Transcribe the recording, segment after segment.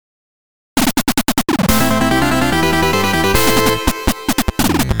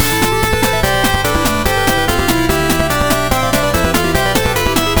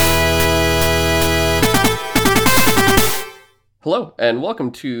Hello, and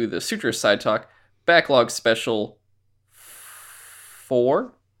welcome to the Sutro Sidetalk Backlog Special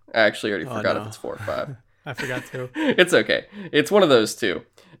 4. I actually already forgot if it's 4 or 5. I forgot to. It's okay. It's one of those two.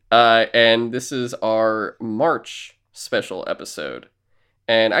 And this is our March special episode.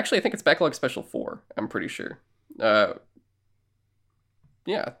 And actually, I think it's Backlog Special 4. I'm pretty sure. No,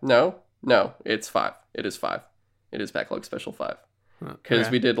 it's 5. It is 5. It is Backlog Special 5. Because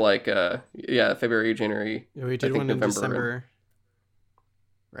we did February, January. Yeah, we did one in December.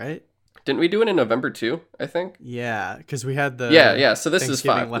 Right? Didn't we do it in November too, I think? Yeah, because we had the so this is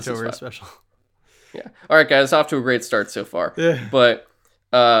 5. leftover special. Yeah. All right, guys, off to a great start so far. Yeah. But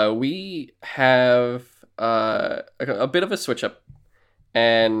we have a bit of a switch up.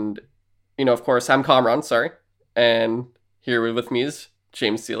 And, of course, I'm Kamran, sorry. And here with me is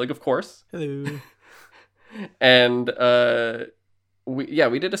James Seelig, of course. Hello. And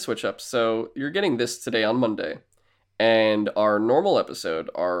we did a switch up. So you're getting this today on Monday. And our normal episode,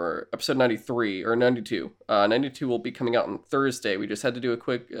 our episode 93 or 92, 92 will be coming out on Thursday. We just had to do a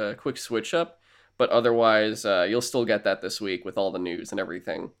quick switch up, but otherwise you'll still get that this week with all the news and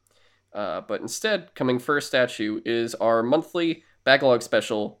everything. But instead, coming first at you is our monthly backlog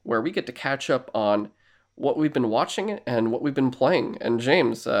special, where we get to catch up on what we've been watching and what we've been playing. And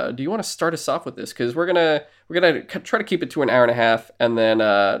James, do you want to start us off with this? Because we're gonna try to keep it to an hour and a half, and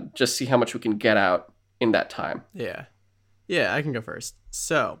then just see how much we can get out in that time. Yeah, I can go first.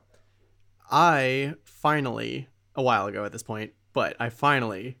 So, I finally, a while ago at this point, but I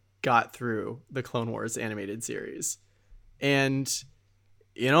finally got through the Clone Wars animated series. And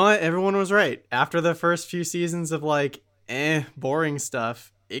you know what? Everyone was right. After the first few seasons of boring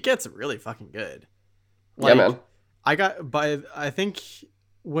stuff, it gets really fucking good. Yeah, man. I think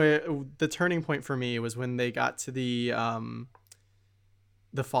where the turning point for me was when they got to the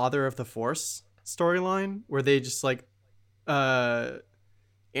Father of the Force storyline, where they just Anakin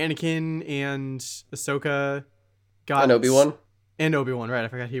and Ahsoka got and Obi-Wan, right? I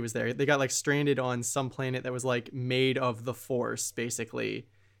forgot he was there. They got stranded on some planet that was made of the Force, basically,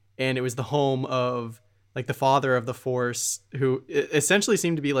 and it was the home of the Father of the Force, who essentially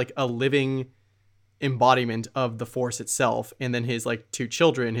seemed to be a living embodiment of the Force itself, and then his two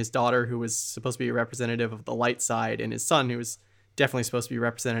children, his daughter, who was supposed to be a representative of the light side, and his son, who was definitely supposed to be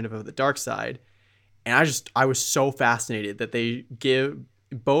representative of the dark side. And I was so fascinated that they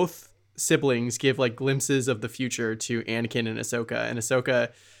both siblings give glimpses of the future to Anakin and Ahsoka. And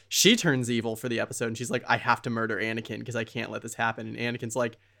Ahsoka, she turns evil for the episode, and she's like, I have to murder Anakin because I can't let this happen. And Anakin's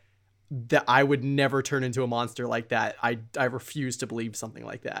like, that I would never turn into a monster like that. I refuse to believe something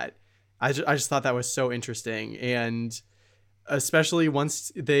like that. I just thought that was so interesting. And especially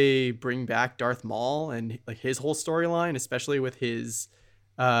once they bring back Darth Maul and his whole storyline, especially with his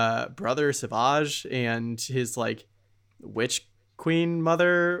brother Savage and his witch queen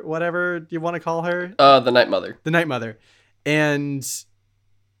mother, whatever you want to call her, the Night Mother, and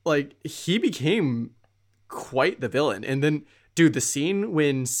he became quite the villain. And then, dude, the scene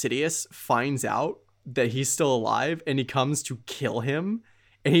when Sidious finds out that he's still alive and he comes to kill him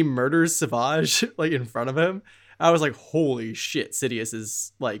and he murders Savage in front of him, I was like, holy shit, Sidious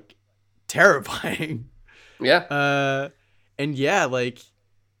is terrifying. Yeah. And yeah,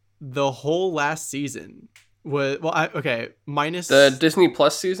 the whole last season was minus the Disney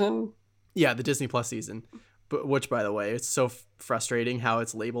Plus season. Yeah, the Disney Plus season, but which, by the way, it's so frustrating how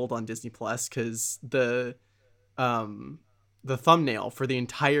it's labeled on Disney Plus, because the thumbnail for the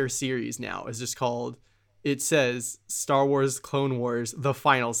entire series now is just called, it says Star Wars Clone Wars the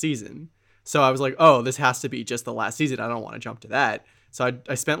final season. So I was like, oh, this has to be just the last season. I don't want to jump to that. So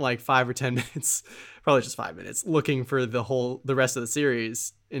I spent 5 or 10 minutes, probably just 5 minutes, looking for the rest of the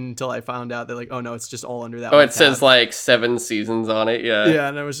series until I found out that oh no, it's just all under that. Oh, it says 7 seasons on it. Yeah. Yeah,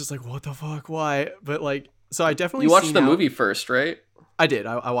 and I was just like, what the fuck? Why? But so I definitely. You watched the movie first, right? I did.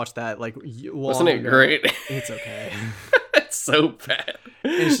 I watched that Wasn't it great? It's okay. It's so bad.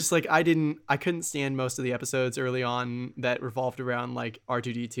 It's just I couldn't stand most of the episodes early on that revolved around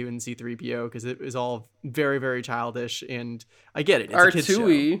R2-D2 and C-3PO, because it was all very, very childish, and I get it. It's a kid's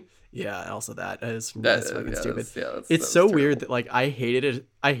show. Yeah, also that's fucking stupid. It's so weird that I hated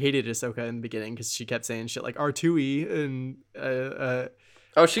Ahsoka in the beginning, because she kept saying shit like R2E and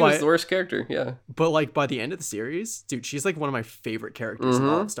she was the worst character, yeah. But by the end of the series, dude, she's one of my favorite characters in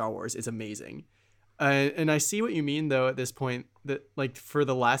all of Star Wars. It's amazing. And I see what you mean, though, at this point, that for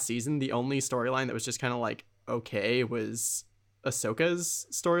the last season, the only storyline that was just kind of okay was Ahsoka's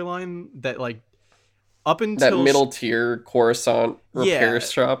storyline. That up until that middle tier Coruscant repair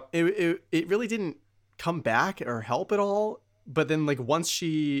shop, it really didn't come back or help at all. But then once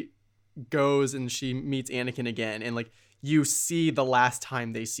she goes and she meets Anakin again, and you see the last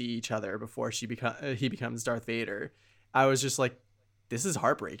time they see each other before he becomes Darth Vader. I was just like, this is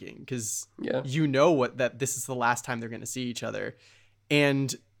heartbreaking because Yeah. that this is the last time they're going to see each other.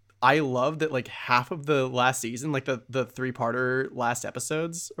 And I love that like half of the last season, like the 3-parter last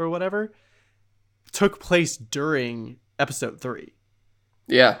episodes or whatever, took place during episode 3.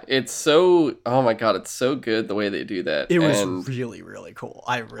 Yeah, it's so, oh my god, it's so good the way they do that. It was and, really, really cool.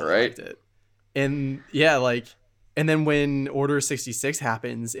 I really right? liked it. And yeah, like, and then when Order 66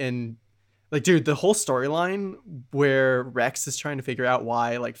 happens, and like, dude, the whole storyline where Rex is trying to figure out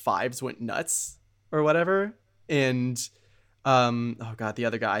why like Fives went nuts or whatever, and oh god, the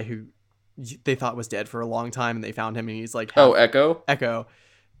other guy who they thought was dead for a long time, and they found him, and he's like, Oh, Echo? Echo,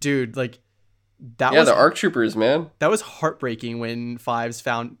 dude, like that Yeah, was the ARC troopers, man. that was heartbreaking when Fives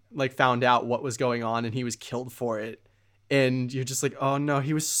found out what was going on, and he was killed for it. And you're just like, oh no,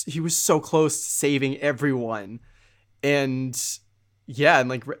 he was so close to saving everyone. And yeah, and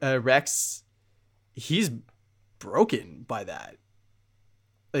like Rex, he's broken by that.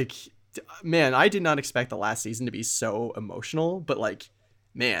 Like, man, I did not expect the last season to be so emotional, but like,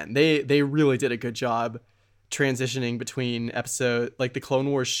 man, they really did a good job transitioning between episode like the Clone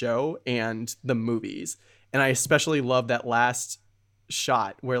Wars show and the movies. And I especially love that last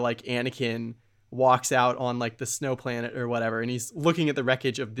shot where like Anakin walks out on like the snow planet or whatever, and he's looking at the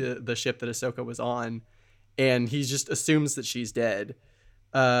wreckage of the ship that Ahsoka was on, and he just assumes that she's dead.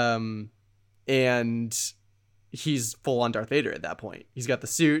 And he's full on Darth Vader at that point. He's got the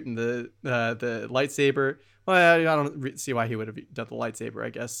suit and the lightsaber. Well, I don't see why he would have done the lightsaber, I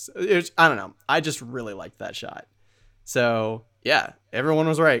guess. I don't know. I just really liked that shot. So, yeah, everyone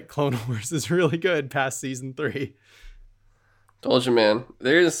was right. Clone Wars is really good past season 3. Told you, man.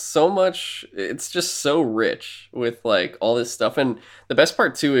 There's so much. It's just so rich with like all this stuff. And the best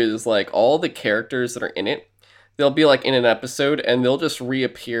part too is like all the characters that are in it, they'll be like in an episode and they'll just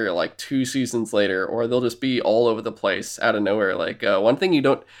reappear like 2 seasons later, or they'll just be all over the place out of nowhere. Like one thing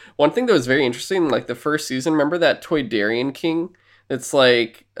that was very interesting, like the first season, remember that Toydarian king? It's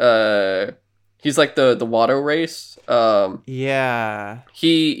like he's like the Watto race. Yeah.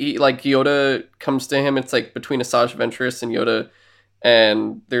 He like Yoda comes to him. It's like between Asajj Ventress and Yoda,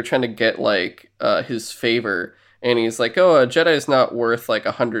 and they're trying to get like his favor. And he's like, "Oh, a Jedi is not worth like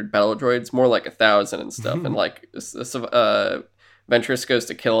 100 battle droids, more like 1,000 and stuff." And like, Ventress goes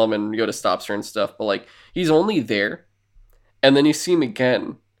to kill him, and Yoda stops her and stuff. But like, he's only there, and then you see him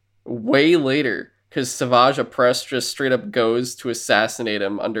again way later because Savage Opress just straight up goes to assassinate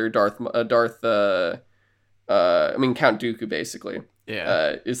him under Count Dooku basically.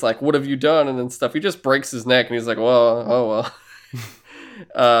 Yeah. Is like, "What have you done?" And then stuff. He just breaks his neck, and he's like, "Well, oh well."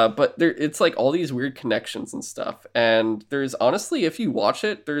 But it's like all these weird connections and stuff. And there's honestly, if you watch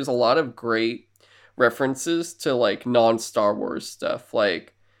it, there's a lot of great references to like non-Star Wars stuff.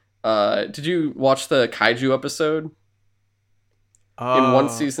 Like, did you watch the Kaiju episode? In one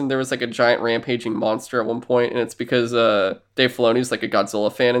season, there was like a giant rampaging monster at one point, and it's because Dave Filoni's like a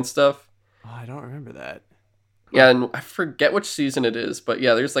Godzilla fan and stuff. Oh, I don't remember that. Yeah, and I forget which season it is, but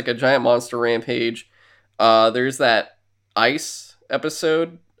yeah, there's like a giant monster rampage. There's that ice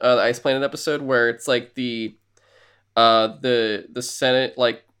episode, the Ice Planet episode, where it's like the Senate,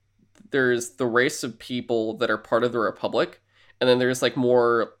 like there's the race of people that are part of the Republic, and then there's like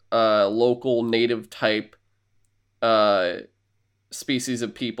more local native type species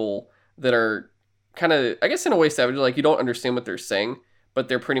of people that are kind of, I guess in a way, savage. Like you don't understand what they're saying, but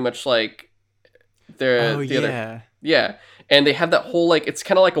they're pretty much like yeah, and they have that whole like, it's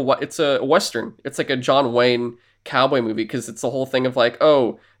kind of like it's a Western. It's like a John Wayne cowboy movie because it's the whole thing of like,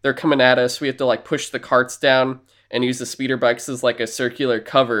 oh, they're coming at us, we have to like push the carts down and use the speeder bikes as like a circular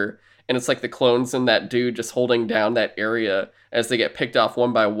cover, and it's like the clones and that dude just holding down that area as they get picked off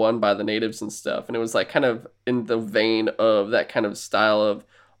one by one by the natives and stuff. And it was like kind of in the vein of that kind of style of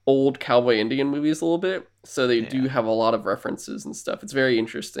old cowboy Indian movies a little bit, so they do have a lot of references and stuff. It's very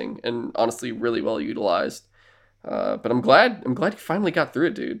interesting and honestly really well utilized. But I'm glad you finally got through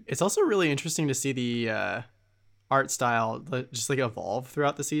it, dude. It's also really interesting to see the art style just like evolve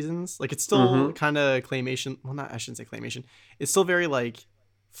throughout the seasons. Like it's still kind of claymation. Well, I shouldn't say claymation. It's still very like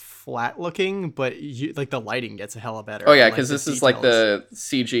flat looking, but like the lighting gets a hella better. Oh yeah, because this is like the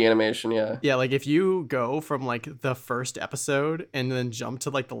CG animation. Yeah, like if you go from like the first episode and then jump to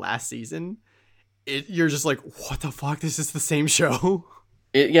like the last season, you're just like, what the fuck? This is the same show.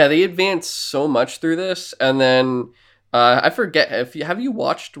 They advance so much through this, and then I forget, have you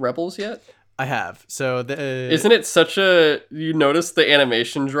watched Rebels yet? I have. So the Isn't it such a, you notice the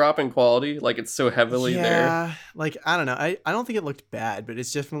animation drop in quality? Like it's so heavily there. yeah, like I don't know. I don't think it looked bad, but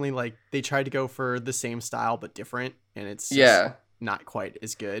it's definitely like they tried to go for the same style but different, and it's just Yeah. not quite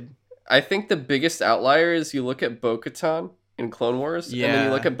as good. I think the biggest outlier is you look at Bo-Katan in Clone Wars, and then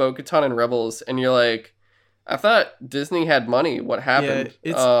you look Yeah. at Bo-Katan in Rebels, and you're like, I thought Disney had money. What Yeah, happened?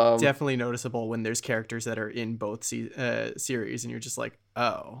 it's definitely noticeable when there's characters that are in both series, and you're just like,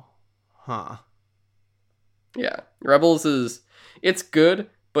 oh, huh. Yeah, Rebels is, it's good,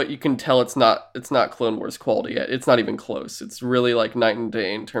 but you can tell it's not Clone Wars quality yet. It's not even close. It's really like night and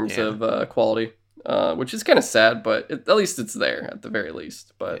day in terms Yeah, of quality, which is kind of sad, but at least it's there at the very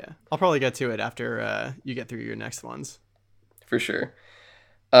least. But yeah. I'll probably get to it after you get through your next ones. for sure,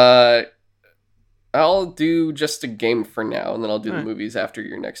 uh, I'll do just a game for now, and then I'll do All the right. movies after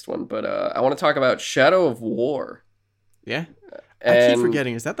your next one. But I want to talk about Shadow of War, Yeah, I keep and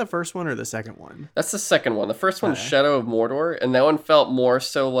forgetting. Is that the first one or the second one? that's the second one. The first one's Okay. Shadow of Mordor, and that one felt more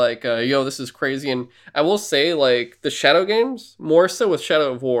so like, yo, this is crazy. And I will say, like, the Shadow games, more so with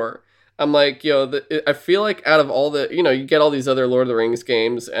Shadow of War, I'm like, yo, I feel like out of all the, you get all these other Lord of the Rings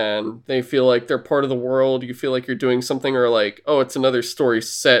games, and they feel like they're part of the world. You feel like you're doing something, or like, oh, it's another story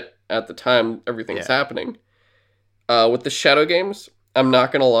set at the time everything's Yeah. happening. With the Shadow games, I'm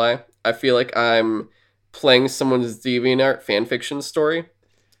not gonna lie, I feel like I'm playing someone's DeviantArt fanfiction story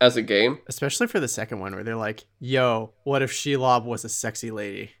as a game. Especially for the second one where they're like, yo, what if Shelob was a sexy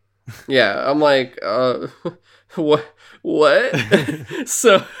lady? Yeah, I'm like, what? What?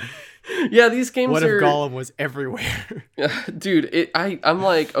 So, yeah, these games What if are, Gollum was everywhere? dude. I'm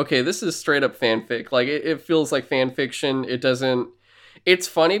like, okay, this is straight up fanfic. Like, it feels like fan fiction. It doesn't. It's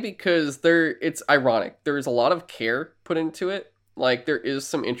funny because it's ironic. There's a lot of care put into it. Like, there is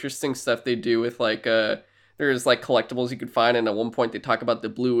some interesting stuff they do with like, there's like collectibles you could find, and at one point they talk about the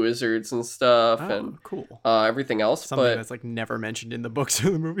blue wizards and stuff, Oh, and cool. everything else. Something But that's like never mentioned in the books or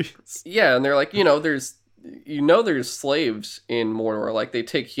the movies. yeah, and they're like, there's slaves in Mordor. Like they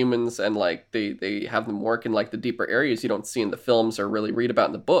take humans and like they have them work in like the deeper areas you don't see in the films or really read about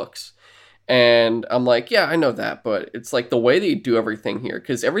in the books. And I'm like, yeah, I know that, but it's like the way they do everything here,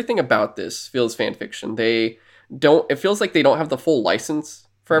 because everything about this feels fan fiction. They don't. It feels like they don't have the full license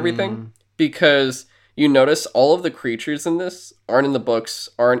for everything, because you notice all of the creatures in this aren't in the books,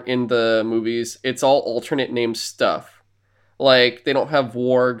 aren't in the movies. It's all alternate name stuff. Like they don't have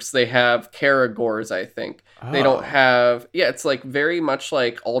wargs, they have Caragors, I think. They don't Oh, have, yeah, it's like very much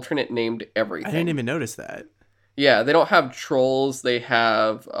like alternate named I didn't everything. even notice that. Yeah, they don't have trolls, they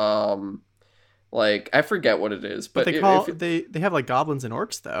have like I forget what it is, But but they call they have like goblins and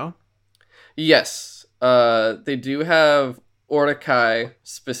orcs though. yes, they do have Orcakai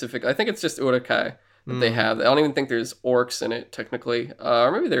specific. I think it's just Orcakai that they Hmm. have. I don't even think there's orcs in it technically,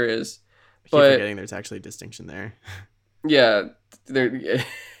 or maybe there is. I keep But forgetting there's actually a distinction there. yeah, there.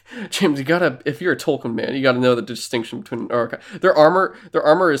 James, you gotta, if you're a Tolkien man, you gotta know the distinction between Orcakai. Their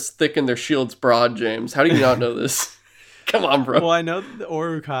armor is thick and their shield's broad. James, how do you not know this? Come on, bro. Well, I know that the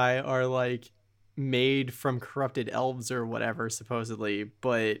Uruk-hai are like made from corrupted elves or whatever, supposedly,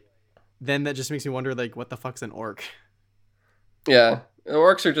 but then that just makes me wonder, like, what the fuck's an orc? Yeah, the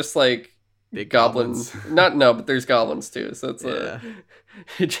orcs are just like Big goblins. goblins. Not no, but there's goblins too. So it's Yeah.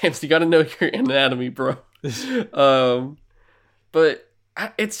 James, you got to know your anatomy, bro. Um, but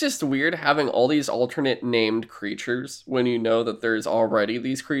it's just weird having all these alternate named creatures when you know that there's already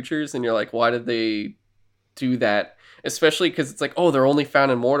these creatures, and you're like, why did they do that? Especially because it's like, oh, they're only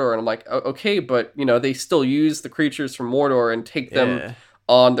found in Mordor, and I'm like, okay, but they still use the creatures from Mordor and take them Yeah.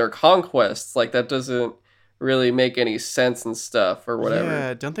 on their conquests. Like that doesn't really make any sense and stuff or whatever.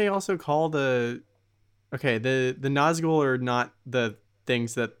 Yeah. Don't they also call the Nazgul are not the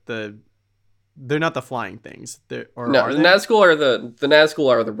things that they're not the flying things. Or No, are the they? Nazgul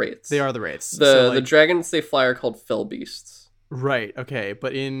are the wraiths. They are the wraiths. The So the like dragons they fly are called fell beasts. right, okay,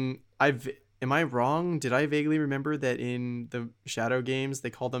 but am I wrong? Did I vaguely remember that in the Shadow games they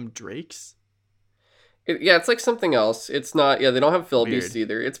call them drakes? Yeah, it's like something else. It's not. Yeah, they don't have fell beasts Weird.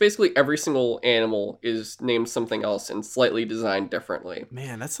 either. It's basically every single animal is named something else and slightly designed differently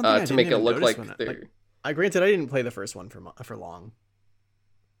Man, that's something I to didn't make it even look notice like when they're. like I granted I didn't play the first one for long.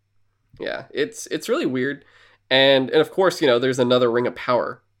 Yeah, it's really weird, and of course there's another ring of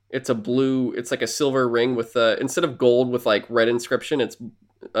power. It's a blue. It's like a silver ring with instead of gold with like red inscription, it's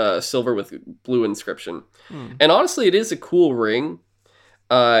silver with blue inscription. Hmm. And honestly, it is a cool ring.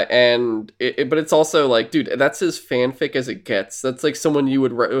 But it's also like, dude, that's as fanfic as it gets. That's like someone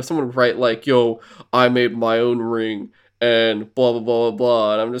would write like, yo, I made my own ring, and blah blah blah blah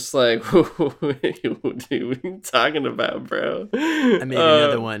blah. And I'm just like, what are you talking about, bro? I made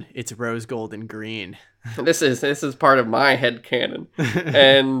another one. It's rose gold and green. This is part of my head canon.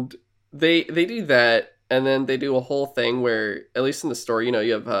 And they do that, and then they do a whole thing where, at least in the story,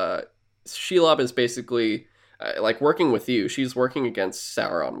 you have Shelob is basically like working with you. She's working against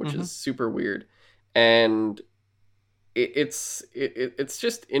Sauron, which Mm-hmm. is super weird. And it's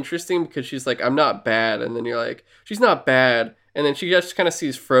just interesting because she's like, I'm not bad, and then you're like, she's not bad, and then she just kind of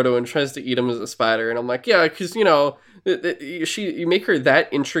sees Frodo and tries to eat him as a spider, and I'm like, yeah, because you make her that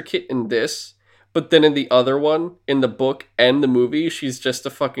intricate in this, but then in the other one, in the book and the movie, she's just a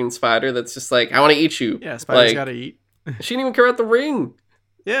fucking spider that's just like, I want to eat you. Yeah, spiders Like, gotta eat. she didn't even care about the ring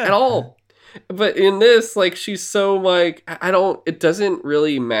at Yeah. all. But in this, like, she's so like, I don't, it doesn't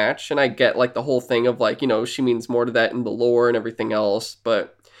really match. And I get like the whole thing of like, she means more to that in the lore and everything else.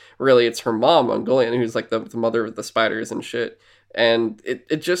 But really, it's her mom, Mongolian, who's like the mother of the spiders and shit. And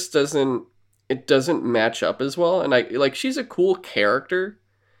it just doesn't match up as well. And I like, she's a cool character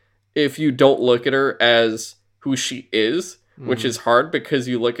if you don't look at her as who she is, which Mm. is hard because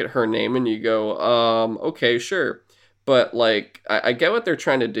you look at her name and you go, okay, sure. But like, I get what they're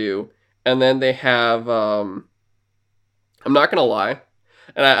trying to do. And then they have, I'm not gonna lie,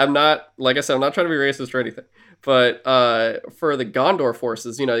 and I'm not, like I said, I'm not trying to be racist or anything, but for the Gondor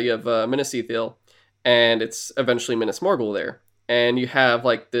forces, you have Minas Ithil, and it's eventually Minas Morgul there. And you have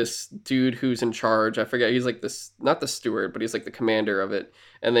like this dude who's in charge. I forget. He's like this, not the steward, but he's like the commander of it.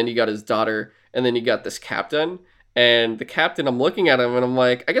 And then you got his daughter, and then you got this captain. And the captain, I'm looking at him, and I'm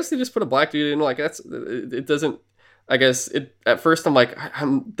like, I guess they just put a black dude in. Like it doesn't. I guess it. At first, I'm like,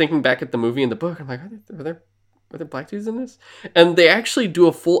 I'm thinking back at the movie and the book. I'm like, are there black dudes in this? And they actually do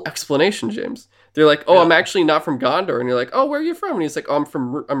a full explanation, James. They're like, oh, Yeah. I'm actually not from Gondor. And you're like, oh, where are you from? And he's like, oh,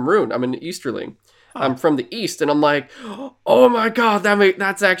 I'm Rune. I'm an Easterling. Huh. I'm from the East. And I'm like, oh my God,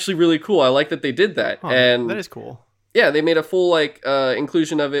 that's actually really cool. I like that they did that. Huh. That And is cool. yeah, they made a full like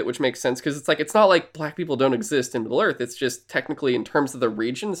inclusion of it, which makes sense because it's like, it's not like black people don't exist in Middle Earth. It's just technically in terms of the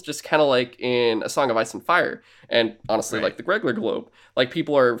regions, just kind of like in A Song of Ice and Fire, and honestly, Right. like the Gregler Globe. Like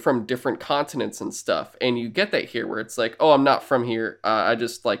people are from different continents and stuff, and you get that here where it's like, oh, I'm not from here. I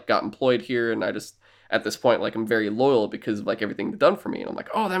just like got employed here, and I just at this point like I'm very loyal because of like everything they've done for me, and I'm like,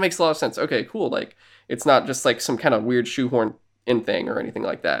 oh, that makes a lot of sense. Okay, cool. Like it's not just like some kind of weird shoehorn in thing or anything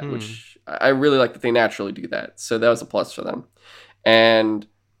like that, Hmm. which I really like that they naturally do that. So that was a plus for them. And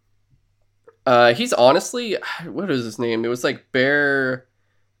he's honestly, what is his name? It was like Bear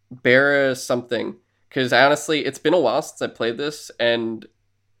something. Because honestly, it's been a while since I played this, and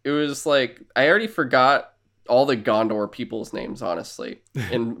it was like I already forgot all the Gondor people's names, honestly,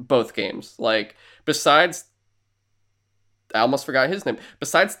 in both games. Like besides, I almost forgot his name.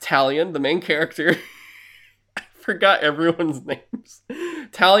 Besides Talion, the main character. Forgot everyone's names.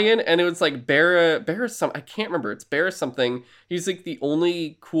 Talion, and it was like Barra some, I can't remember. It's Barra something. He's like the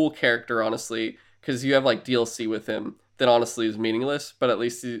only cool character, honestly, because you have like DLC with him that honestly is meaningless, but at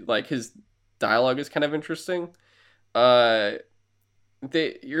least like his dialogue is kind of interesting. Uh,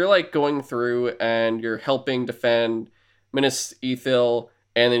 you're like going through and you're helping defend Minas Ithil,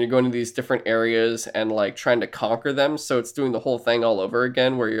 and then you're going to these different areas and like trying to conquer them. So it's doing the whole thing all over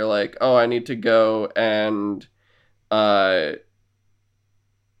again, where you're like, oh, I need to go and uh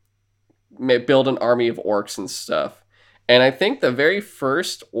build an army of orcs and stuff. And I think the very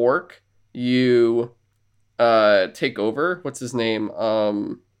first orc you take over, what's his name,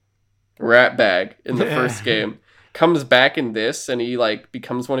 Ratbag, in the first game, comes back in this, and he like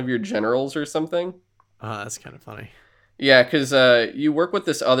becomes one of your generals or something. That's kind of funny. Yeah, because you work with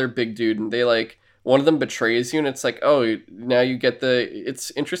this other big dude, and they like, one of them betrays you, and it's like, oh, now you get the. It's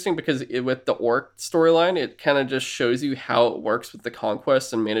interesting because with the orc storyline, it kind of just shows you how it works with the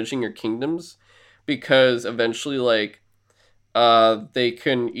conquest and managing your kingdoms, because eventually, like, they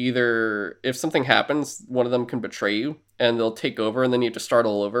can either, if something happens, one of them can betray you, and they'll take over, and then you have to start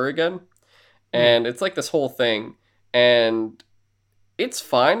all over again, Hmm. and it's like this whole thing, and it's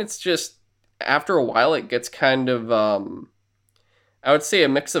fine. It's just after a while, it gets kind of I would say a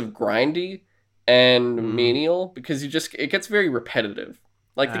mix of grindy and Hmm. menial because it gets very repetitive.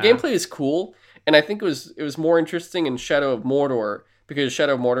 Like the Ah. gameplay is cool, and I think it was more interesting in Shadow of Mordor because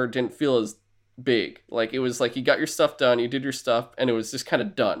Shadow of Mordor didn't feel as big. Like it was like you got your stuff done, you did your stuff, and it was just kind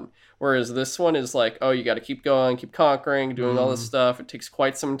of done. Whereas this one is like, oh, you got to keep going, keep conquering, doing all this Hmm. stuff. It takes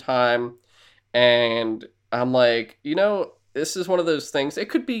quite some time, and I'm like, this is one of those things. It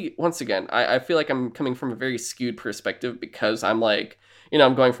could be, once again, I feel like I'm coming from a very skewed perspective because I'm like,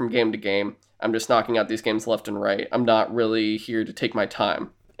 I'm going from game to game. I'm just knocking out these games left and right. I'm not really here to take my time.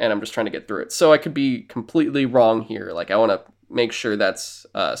 and I'm just trying to get through it. So I could be completely wrong here. Like, I want to make sure that's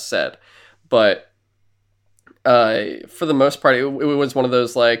said. But for the most part, it was one of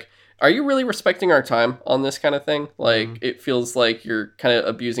those, like, are you really respecting our time on this kind of thing? Like, it feels like you're kind of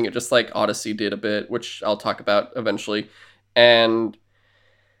abusing it, just like Odyssey did a bit, which I'll talk about eventually. And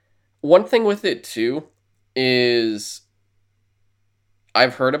one thing with it, too, is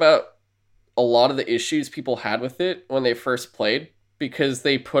I've heard about a lot of the issues people had with it when they first played, because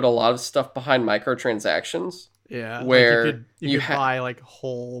they put a lot of stuff behind microtransactions. Yeah, like Where you could buy like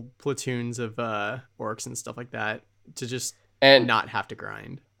whole platoons of orcs and stuff like that to just and not have to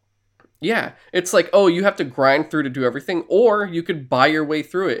grind. yeah, it's like, oh, you have to grind through to do everything, or you could buy your way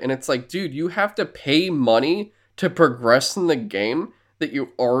through it. And it's like, dude, you have to pay money to progress in the game that you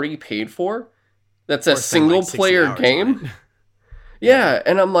already paid for. That's a single player game. Yeah,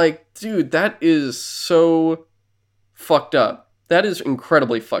 and I'm like, dude, that is so fucked up. That is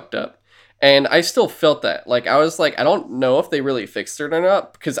incredibly fucked up. And I still felt that. Like, I was like, I don't know if they really fixed it or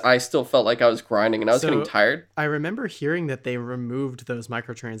not, because I still felt like I was grinding and I was getting tired. I remember hearing that they removed those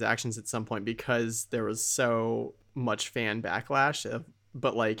microtransactions at some point because there was so much fan backlash.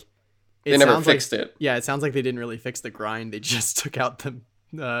 But, like, they never fixed it. Yeah, it sounds like they didn't really fix the grind. They just took out the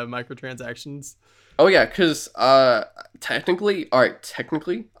microtransactions. Oh, yeah, because technically,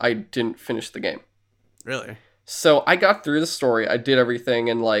 I didn't finish the game. Really? So I got through the story. I did everything,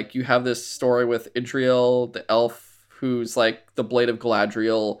 and like, you have this story with Idriel, the elf, who's like the Blade of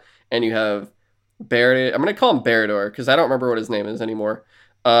Galadriel, and you have Barad. I'm gonna call him Barador because I don't remember what his name is anymore.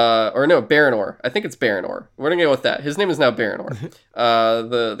 Or no, Baranor. I think it's Baranor. We're gonna go with that. His name is now Baranor.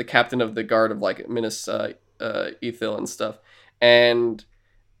 The captain of the guard of like Minas Ithil and stuff, and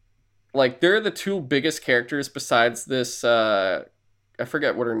like, they're the two biggest characters besides this. I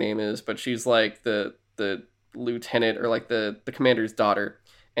forget what her name is, but she's like the lieutenant, or like the commander's daughter,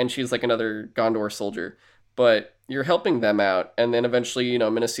 and she's like another Gondor soldier. But you're helping them out, and then eventually, you know,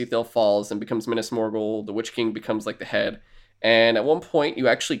 Minas Ithil falls and becomes Minas Morgul. The Witch King becomes like the head, and at one point you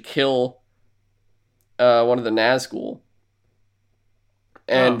actually kill one of the Nazgul,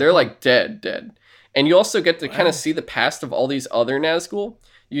 and they're like dead. And you also get to kind of see the past of all these other Nazgul.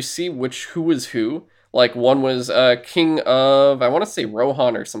 You see who was who. Like, one was king of, I want to say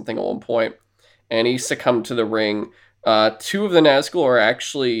Rohan or something at one point, and he succumbed to the ring. Two of the Nazgul are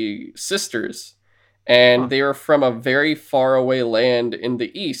actually sisters, and they are from a very far away land in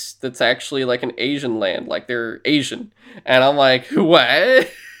the east that's actually like an Asian land. Like, they're Asian. And I'm like, what?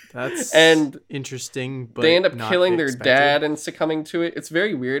 That's interesting, but they end up killing their dad and succumbing to it. It's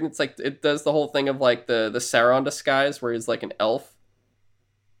very weird. It's like, it does the whole thing of like the Sauron disguise, where he's like an elf.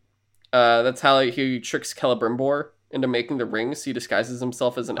 That's how he tricks Celebrimbor into making the rings. He disguises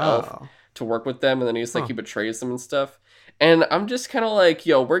himself as an elf to work with them, and then he's like, he betrays them and stuff. And I'm just kind of like,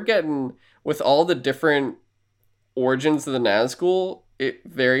 yo, we're getting, with all the different origins of the Nazgul, it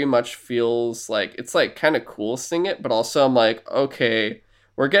very much feels like, it's like kind of cool seeing it, but also I'm like, okay,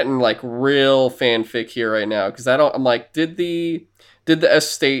 we're getting like real fanfic here right now, because I'm like, did the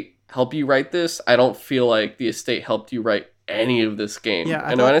estate help you write this? I don't feel like the estate helped you write any of this game. Yeah,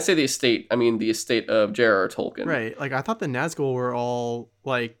 and when I say the estate, I mean the estate of J.R.R. Tolkien. Right. Like, I thought the Nazgul were all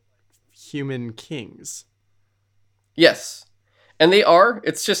like human kings. Yes. And they are.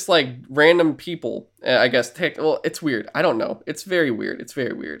 It's just like random people, I guess. Well, it's weird. I don't know. It's very weird. It's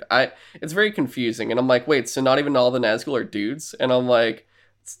very confusing. And I'm like, wait, so not even all the Nazgul are dudes? And I'm like,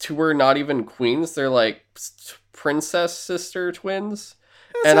 two are not even queens. They're like princess sister twins.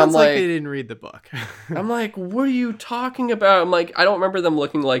 And I'm like, they didn't read the book. I'm like, what are you talking about? I'm like, I don't remember them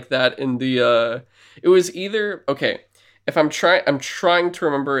looking like that in the, it was either, okay, if I'm trying to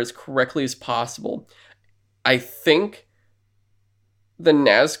remember as correctly as possible. I think the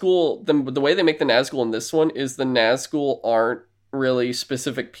Nazgul, the way they make the Nazgul in this one is the Nazgul aren't really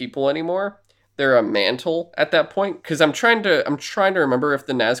specific people anymore. They're a mantle at that point. Cause I'm trying to remember if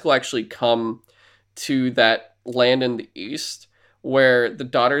the Nazgul actually come to that land in the east, where the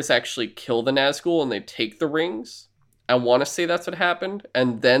daughters actually kill the Nazgul and they take the rings. I want to say that's what happened,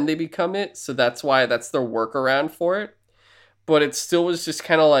 and then they become it, so that's why that's their workaround for it. But it still was just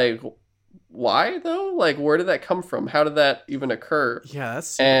kind of like, why though? Like, where did that come from? How did that even occur? Yeah, that's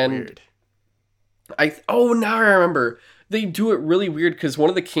super weird. Now I remember. They do it really weird, because one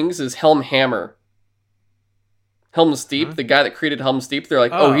of the kings is Helm's Deep, the guy that created Helm's Deep. They're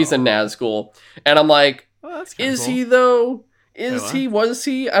like, oh, he's a Nazgul. And I'm like, is he though? Was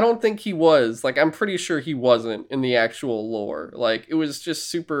he? I don't think he was. Like, I'm pretty sure he wasn't in the actual lore. Like, it was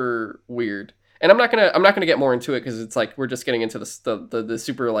just super weird. And I'm not gonna get more into it because it's like we're just getting into the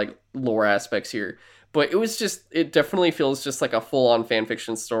super like lore aspects here. But it definitely feels just like a full on fan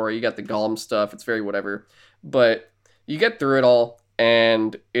fiction story. You got the Gollum stuff. It's very whatever, but you get through it all,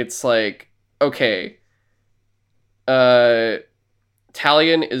 and it's like okay, uh,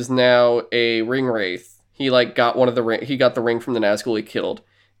 Talion is now a ring wraith. He like got one of the ring. He got the ring from the Nazgul he killed,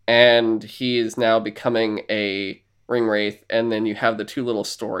 and he is now becoming a ring wraith. And then you have the two little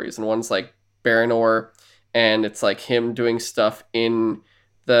stories, and one's like Baranor, and it's like him doing stuff in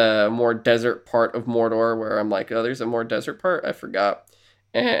the more desert part of Mordor, where I'm like, oh, there's a more desert part. I forgot.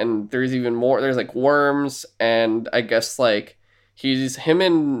 And there's even more. There's like worms, and I guess like him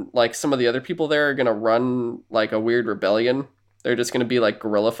and like some of the other people there are gonna run like a weird rebellion. They're just gonna be like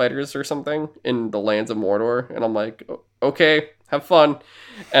guerrilla fighters or something in the lands of Mordor, and I'm like, okay, have fun.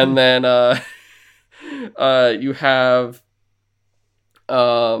 And then you have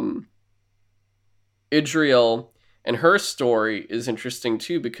um Idriel, and her story is interesting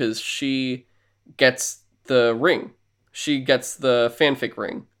too because she gets the ring. She gets the fanfic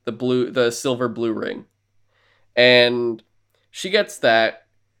ring, the silver blue ring, and she gets that.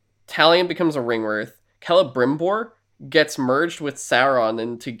 Talion becomes a ringworth. Celebrimbor gets merged with Sauron,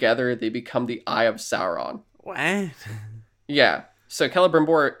 and together they become the Eye of Sauron. What? Yeah. So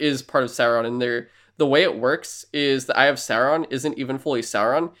Celebrimbor is part of Sauron, and the way it works is the Eye of Sauron isn't even fully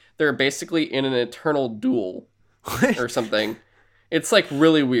Sauron. They're basically in an eternal duel or What? something. It's like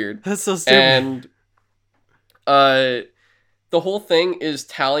really weird. That's so stupid. And uh the whole thing is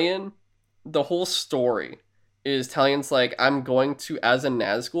Talion, the whole story is Talion's like, I'm going to, as a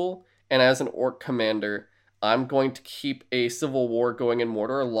Nazgul and as an orc commander, I'm going to keep a civil war going in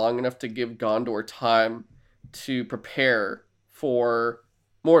Mordor long enough to give Gondor time to prepare for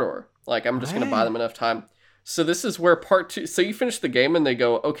Mordor. Like, I'm just going to buy them enough time. So this is where part two, so you finish the game and they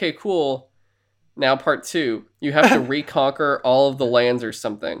go, okay, cool. Now part two, you have to reconquer all of the lands or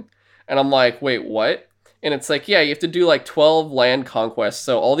something. And I'm like, wait, what? And it's like, yeah, you have to do like 12 land conquests.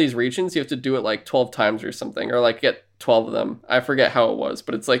 So all these regions, you have to do it like 12 times or something, or like get 12 of them. I forget how it was,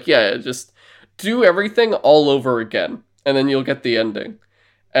 but it's like, yeah, just do everything all over again, and then you'll get the ending.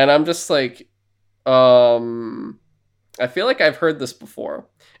 And I'm just like, I feel like I've heard this before.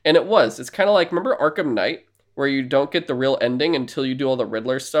 And it's kind of like, remember Arkham Knight, where you don't get the real ending until you do all the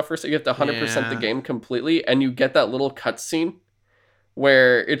Riddler stuff, or so you have to 100% the game completely, and you get that little cutscene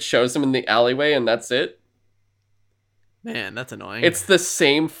where it shows him in the alleyway, and that's it. Man, that's annoying. It's the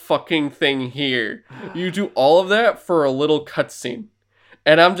same fucking thing here. You do all of that for a little cutscene.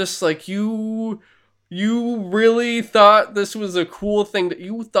 And I'm just like, you really thought this was a cool thing,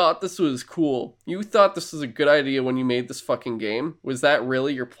 you thought this was cool. You thought this was a good idea when you made this fucking game. Was that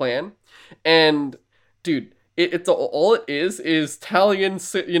really your plan? And dude, it's all it is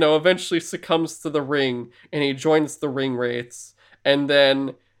Talion, eventually succumbs to the ring, and he joins the ring wraiths, and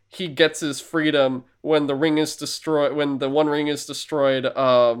then he gets his freedom when the ring is destroyed. When the One Ring is destroyed,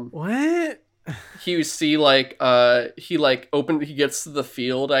 what? you see like he gets to the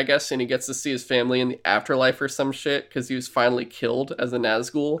field, I guess, and he gets to see his family in the afterlife or some shit because he was finally killed as a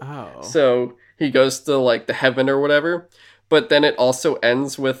Nazgul. Oh. So he goes to like the heaven or whatever. But then it also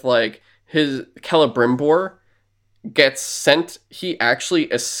ends with like his Celebrimbor gets sent. He actually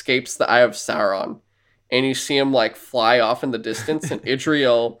escapes the Eye of Sauron. And you see him like fly off in the distance, and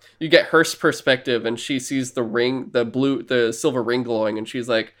Idriel, you get her perspective, and she sees the ring, the silver ring glowing, and she's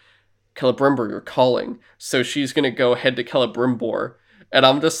like, Celebrimbor, you're calling. So she's gonna go head to Celebrimbor, and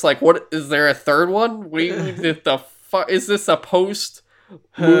I'm just like, what? Is there a third one? The fuck is this a post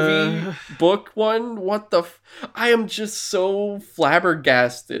movie book one? What the? I am just so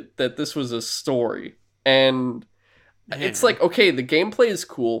flabbergasted that this was a story, and it's like, okay, the gameplay is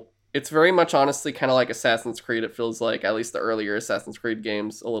cool. It's very much honestly kind of like Assassin's Creed. It feels like, at least the earlier Assassin's Creed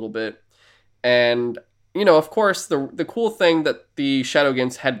games, a little bit. And, of course, the cool thing that the Shadow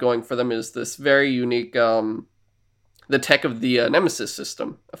games had going for them is this very unique, the tech of the Nemesis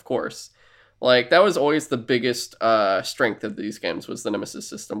system, of course. Like, that was always the biggest strength of these games, was the Nemesis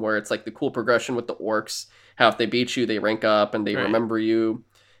system, where it's like the cool progression with the orcs, how if they beat you, they rank up and they remember you.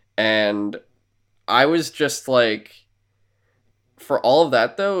 And I was just like, for all of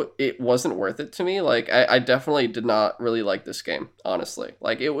that, though, it wasn't worth it to me. Like, I definitely did not really like this game, honestly.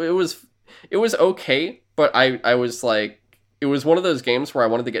 Like, it was okay, but I was like, it was one of those games where I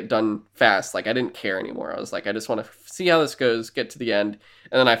wanted to get done fast. Like, I didn't care anymore. I was like, I just want to see how this goes, get to the end,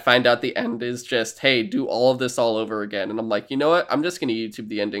 and then I find out the end is just, hey, do all of this all over again. And I'm like, you know what? I'm just going to YouTube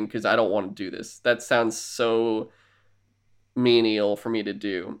the ending because I don't want to do this. That sounds so menial for me to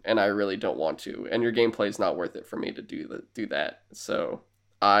do, and I really don't want to, and your gameplay is not worth it for me to do that. So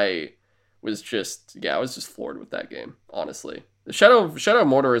I was just, yeah, I was just floored with that game, honestly. The Shadow of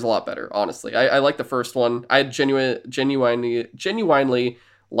Mordor is a lot better, honestly. I like the first one. I genuinely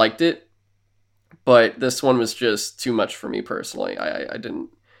liked it, but this one was just too much for me personally. I didn't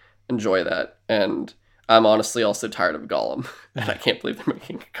enjoy that, and I'm honestly also tired of Gollum, and I can't believe they're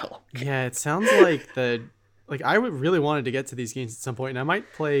making a Gollum game. Yeah, it sounds like I would really wanted to get to these games at some point, and I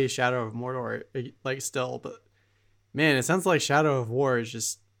might play Shadow of Mordor like still, but man, it sounds like Shadow of War is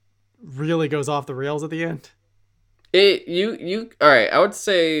just really goes off the rails at the end. You all right, I would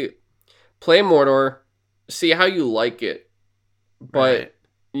say play Mordor, see how you like it, Right. but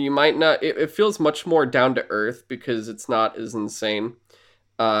you might not. It feels much more down to earth because it's not as insane.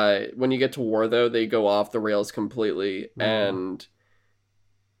 When you get to War, though, they go off the rails completely, Mm. and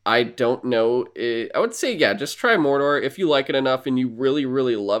I don't know. I would say, yeah, just try Mordor. If you like it enough and you really,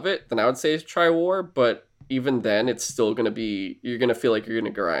 really love it, then I would say try War. But even then, it's still going to be, you're going to feel like you're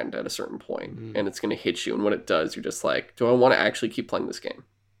going to grind at a certain point, Mm. and it's going to hit you. And when it does, you're just like, do I want to actually keep playing this game?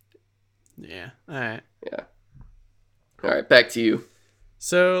 Yeah. All right. Yeah. All right, back to you.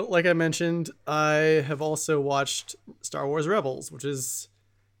 So, like I mentioned, I have also watched Star Wars Rebels, which is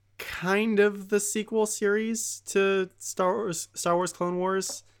kind of the sequel series to Star Wars Clone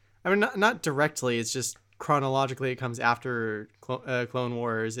Wars. I mean, not directly. It's just chronologically, it comes after Clone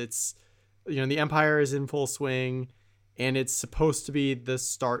Wars. It's, the Empire is in full swing, and it's supposed to be the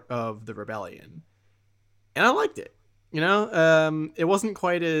start of the rebellion. And I liked it. It wasn't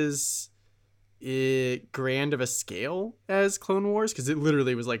quite as grand of a scale as Clone Wars, because it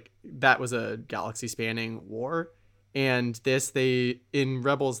literally was like that was a galaxy spanning war, and they in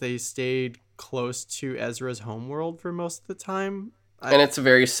Rebels they stayed close to Ezra's homeworld for most of the time. And it's a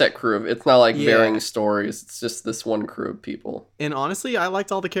very set crew. It's not like varying Yeah, stories. It's just this one crew of people. and honestly, I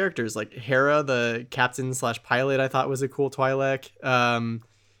liked all the characters. Like Hera, the captain slash pilot, I thought was a cool Twi'lek.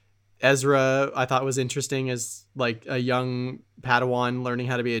 Ezra, I thought was interesting as like a young Padawan learning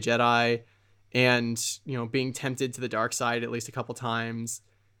how to be a Jedi, and being tempted to the dark side at least a couple times.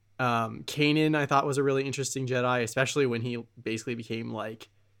 Kanan, I thought was a really interesting Jedi, especially when he basically became like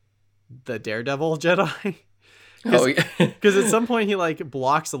the Daredevil Jedi. Oh, yeah. Because at some point he like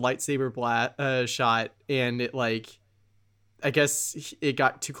blocks a lightsaber shot, and it like I guess it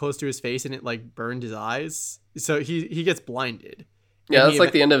got too close to his face and it like burned his eyes, so he gets blinded. Yeah, And that's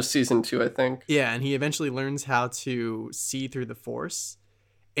like the end of season 2, I think. yeah, and he eventually learns how to see through the Force.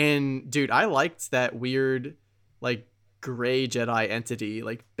 And dude, I liked that weird like gray Jedi entity,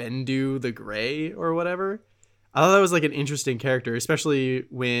 like Bendu the Gray or whatever. I thought that was like an interesting character, especially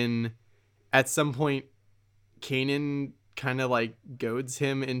when at some point Kanan kind of like goads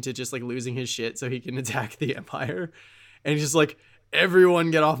him into just like losing his shit so he can attack the Empire. And he's just like,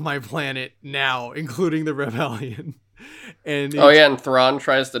 everyone get off my planet now, including the rebellion. And Oh, yeah, and Thrawn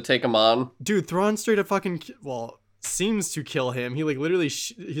tries to take him on. dude, Thrawn straight up fucking seems to kill him. He like literally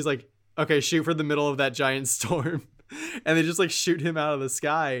he's like, okay, shoot for the middle of that giant storm, and they just like shoot him out of the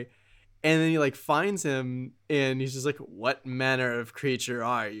sky, and then he like finds him, and he's just like, what manner of creature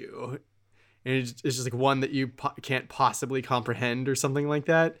are you? And it's just like one that you can't possibly comprehend or something like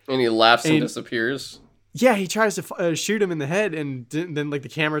that. And he laughs and And- disappears. Yeah, he tries to shoot him in the head, and then like the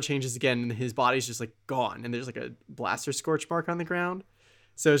camera changes again, and his body's just like gone, and there's like a blaster scorch mark on the ground.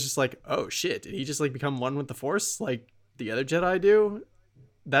 So it's just like, oh shit, did he just like become one with the Force like the other Jedi do?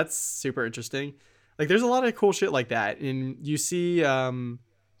 That's super interesting. Like, there's a lot of cool shit like that, and you see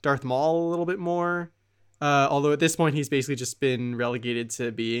Darth Maul a little bit more. Although at this point he's basically just been relegated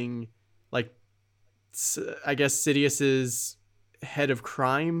to being like, I guess Sidious's head of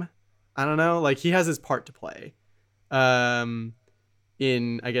crime. I don't know. Like, he has his part to play.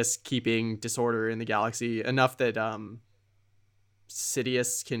 In I guess keeping disorder in the galaxy enough that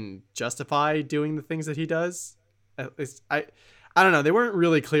Sidious can justify doing the things that he does. At least I don't know. They weren't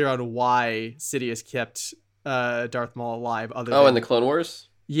really clear on why Sidious kept Darth Maul alive. Other than In the Clone Wars?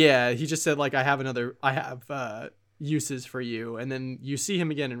 yeah, he just said like I have uses for you, and then you see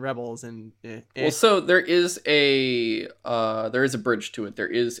him again in Rebels, and Well, so there is a bridge to it. There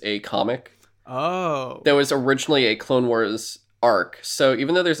is a comic oh that was originally a Clone Wars arc. So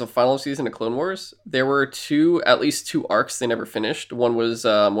even though there's a final season of Clone Wars, there were at least two arcs they never finished. One was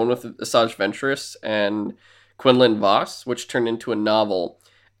one with Asajj Ventress and Quinlan Vos, which turned into a novel,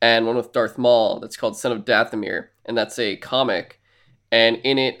 and one with Darth Maul that's called Son of Dathomir, and that's a comic. And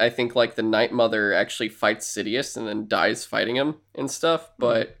in it, I think like the Night Mother actually fights Sidious and then dies fighting him and stuff.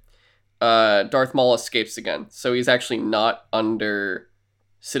 But Darth Maul escapes again, so he's actually not under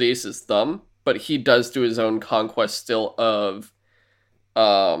Sidious's thumb, but he does do his own conquest still of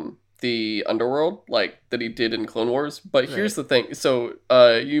the underworld, like that he did in Clone Wars. But here's the thing: so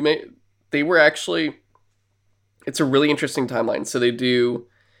they were actually, it's a really interesting timeline. So they do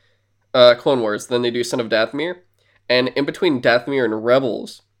Clone Wars, then they do Son of Dathomir, and in between Dathomir and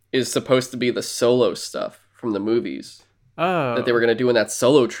Rebels is supposed to be the Solo stuff from the movies that they were Oh. going to do in that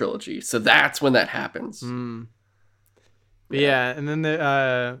Solo trilogy. So that's when that happens. Hmm. But Yeah. yeah, and then the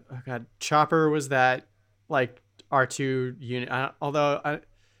oh god, Chopper was that like R2 unit. I don't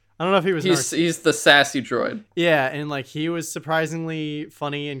know if he was an R2. He's the sassy droid. Yeah, and like he was surprisingly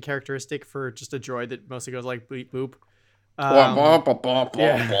funny and characteristic for just a droid that mostly goes like bleep boop.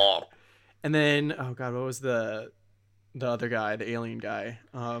 Yeah. And then oh god, what was the other guy, the alien guy?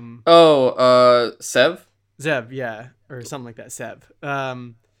 Sev? Zeb, yeah, or something like that. Sev.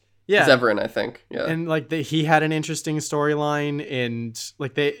 Yeah. Zevran, I think. Yeah. And like he had an interesting storyline, and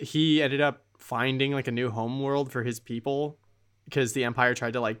like he ended up finding like a new home world for his people because the Empire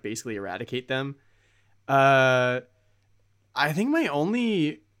tried to like basically eradicate them. I think my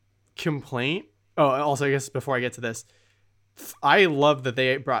only complaint. Oh, also, I guess before I get to this, I love that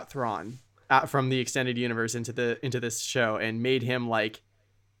they brought Thrawn out from the extended universe into this show and made him like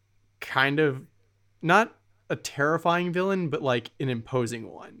kind of not a terrifying villain, but like an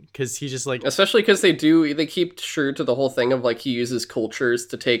imposing one, because he just like, especially because they keep true to the whole thing of like he uses cultures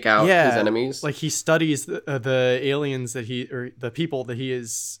to take out his enemies. like he studies the aliens that he, or the people that he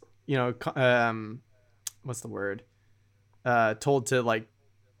is, what's the word, told to like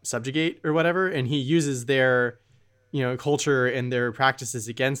subjugate or whatever, and he uses their culture and their practices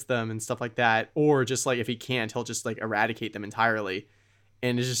against them and stuff like that, or just like if he can't, he'll just like eradicate them entirely.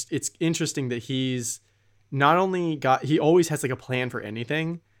 And it's interesting that he's not only he always has like a plan for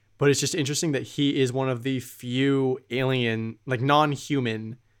anything, but it's just interesting that he is one of the few alien, like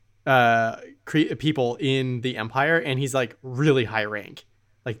non-human people in the Empire, and he's like really high rank.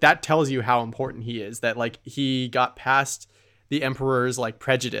 Like that tells you how important he is, that like he got past the Emperor's like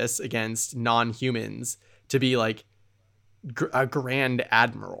prejudice against non-humans to be like a grand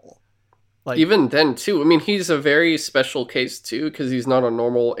admiral. Like even then too, I mean, he's a very special case too, because he's not a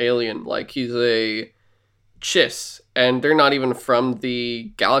normal alien. Like he's a Chiss, and they're not even from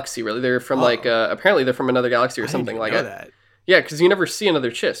the galaxy really. They're from apparently they're from another galaxy or something like that. Yeah, because you never see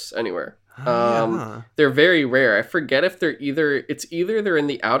another Chiss anywhere. They're very rare. I forget if they're either they're in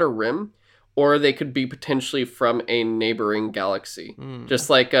the Outer Rim, or they could be potentially from a neighboring galaxy.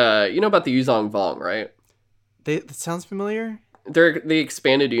 Just like about the Yuzong Vong, right? That sounds familiar. They're the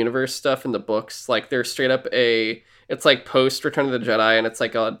expanded universe stuff in the books. Like they're straight up it's like post Return of the Jedi, and it's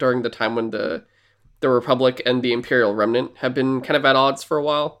like during the time when the Republic and the Imperial Remnant have been kind of at odds for a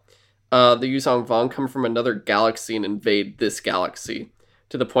while. The Yuzong Vong come from another galaxy and invade this galaxy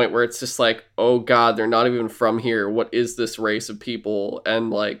to the point where it's just like, oh god, they're not even from here. What is this race of people?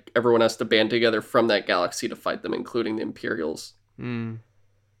 And like everyone has to band together from that galaxy to fight them, including the Imperials.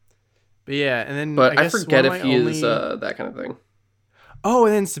 But yeah, and then I forget if he is that kind of thing. Oh,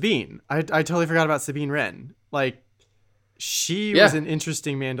 and then Sabine. I totally forgot about Sabine Wren. Like she was an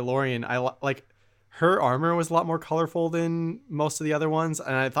interesting Mandalorian. I like her armor was a lot more colorful than most of the other ones,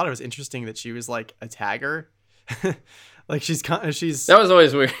 and I thought it was interesting that she was like a tagger. Like she's that was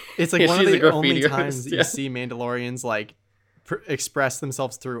always weird. It's like one of the only times that you see Mandalorians like express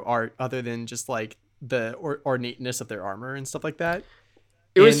themselves through art, other than just like the ornateness of their armor and stuff like that.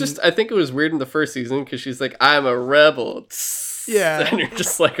 It was just, I think it was weird in the first season because she's like, I'm a rebel. Yeah. And you're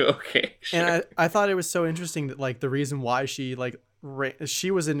just like, okay. Sure. And I thought it was so interesting that like the reason why she like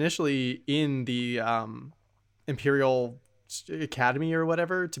she was initially in the Imperial Academy or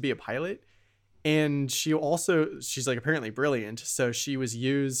whatever to be a pilot, and she's like apparently brilliant, so she was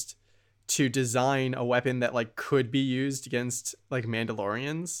used to design a weapon that like could be used against like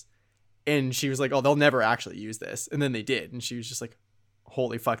Mandalorians, and she was like, oh, they'll never actually use this, and then they did, and she was just like,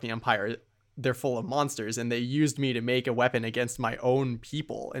 holy fuck, the Empire, they're full of monsters, and they used me to make a weapon against my own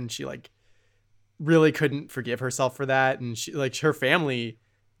people. And she like really couldn't forgive herself for that, and she like her family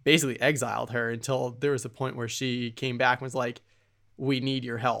basically exiled her until there was a point where she came back and was like, we need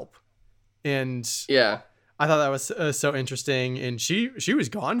your help. And yeah, I thought that was so interesting. And she was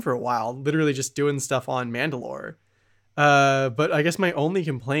gone for a while, literally just doing stuff on Mandalore. But I guess my only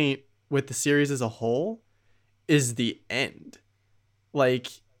complaint with the series as a whole is the end. Like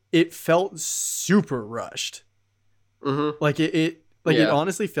it felt super rushed. Like it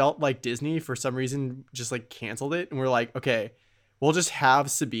honestly felt like Disney for some reason just like canceled it, and we're like, okay, we'll just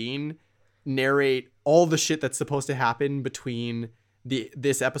have Sabine narrate all the shit that's supposed to happen between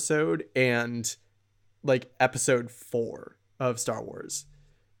this episode and like episode 4 of Star Wars.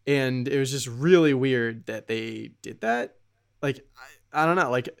 And it was just really weird that they did that. Like I don't know,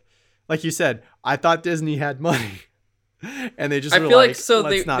 like you said, I thought Disney had money. And they just I were feel like like, so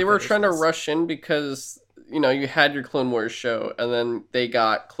let's they not were finish trying to this. rush in because you had your Clone Wars show, and then they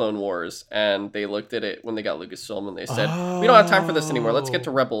got Clone Wars, and they looked at it when they got Lucasfilm, and they said, we don't have time for this anymore. Let's get to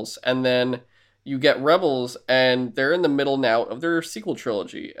Oh, Rebels, and then you get Rebels, and they're in the middle now of their sequel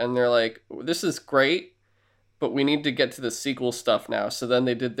trilogy, and they're like, this is great, but we need to get to the sequel stuff now. So then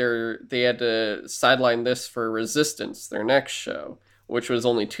they had to sideline this for Resistance, their next show, which was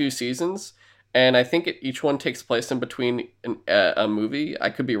only 2 seasons. And I think each one takes place in between a movie. I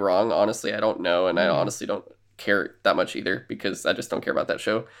could be wrong. Honestly, I don't know. And I hmm. honestly don't care that much either because I just don't care about that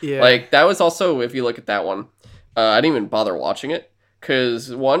show. Yeah, Like, that was also, if you look at that one, I didn't even bother watching it.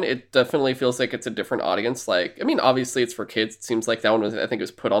 Because, one, it definitely feels like it's a different audience. Like, I mean, obviously it's for kids. It seems like that one was, I think it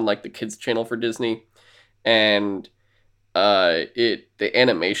was put on, like, the kids' channel for Disney, and the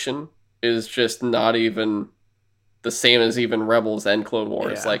animation is just not even the same as even Rebels and Clone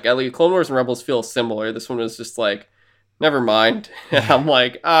Wars. yeah. Like, at least Clone Wars and Rebels feel similar. This one was just like, never mind. I'm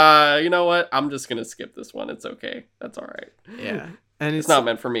like, you know what, I'm just gonna skip this one. It's okay, that's all right. Yeah. And It's it's not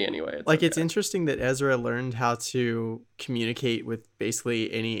meant for me anyway. It's like it's okay. interesting that Ezra learned how to communicate with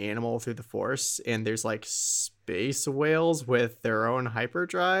basically any animal through the Force, and there's like space whales with their own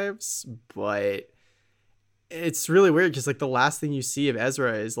hyperdrives, but it's really weird because like the last thing you see of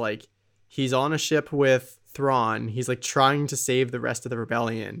Ezra is like he's on a ship with Thrawn. He's like trying to save the rest of the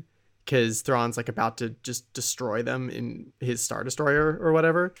rebellion because Thrawn's like about to just destroy them in his Star Destroyer or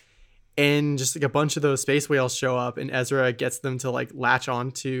whatever. And just like a bunch of those space whales show up, and Ezra gets them to like latch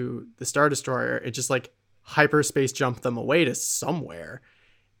onto the Star Destroyer. It just like hyperspace jump them away to somewhere,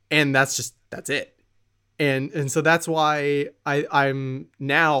 and that's it. And so that's why I'm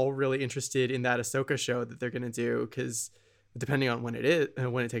now really interested in that Ahsoka show that they're gonna do, because depending on when it is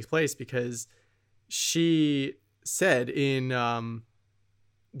when it takes place, because she said in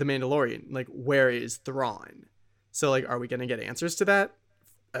the Mandalorian, like, where is Thrawn? So like, are we gonna get answers to that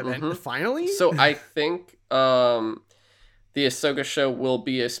event Mm-hmm. finally? So I think the Ahsoka show will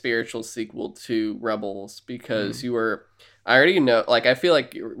be a spiritual sequel to Rebels because Mm, you were. I already know. Like, I feel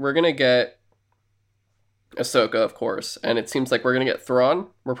like we're gonna get Ahsoka, of course, and it seems like we're gonna get Thrawn.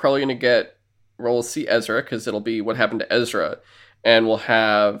 We're probably gonna get. We'll see Ezra because it'll be what happened to Ezra, and we'll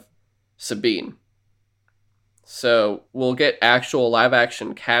have Sabine. So we'll get actual live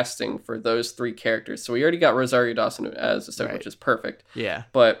action casting for those three characters. So we already got Rosario Dawson as Ahsoka, right. which is perfect. Yeah.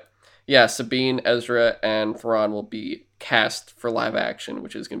 But yeah, Sabine, Ezra, and Thrawn will be cast for live action,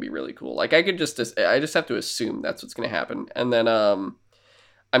 which is gonna be really cool. Like, I just have to assume that's what's gonna happen. And then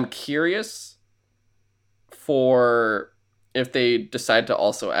I'm curious for if they decide to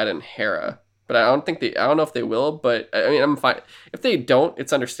also add in Hera, but I don't know if they will. But I mean, I'm fine if they don't.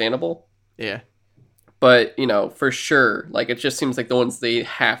 It's understandable. Yeah. But for sure, like, it just seems like the ones they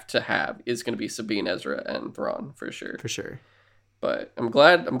have to have is going to be Sabine, Ezra, and Thrawn for sure. For sure. But I'm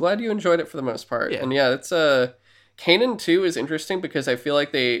glad you enjoyed it for the most part. Yeah. And yeah, it's Kanan too is interesting because I feel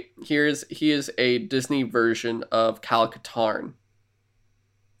like he is a Disney version of Cal Katarn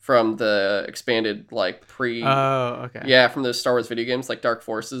from the expanded, like, Oh, okay. yeah, from the Star Wars video games, like Dark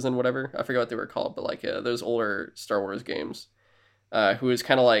Forces and whatever. I forget what they were called, but like, those older Star Wars games. Who is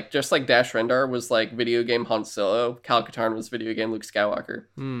kind of like, just like Dash Rendar was like video game Han Solo, Cal Katarn was video game Luke Skywalker,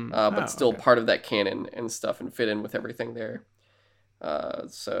 Hmm. but Oh, still okay. part of that canon and stuff, and fit in with everything there.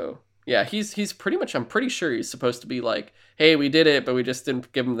 So yeah, he's pretty much, I'm pretty sure he's supposed to be like, hey, we did it, but we just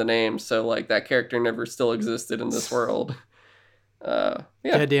didn't give him the name, so like that character never still existed in this world. Yeah,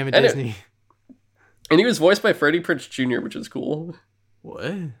 God damn it, and Disney. he was voiced by Freddie Prinze Jr., which is cool.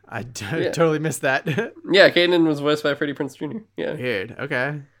 What? I Yeah, totally missed that. yeah, Kanan was voiced by Freddie Prinze Jr. Yeah. Weird.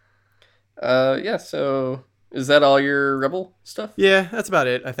 Okay. Yeah, so is that all your Rebel stuff? Yeah, that's about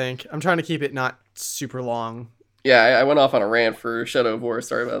it, I think. I'm trying to keep it not super long. Yeah, I went off on a rant for Shadow of War.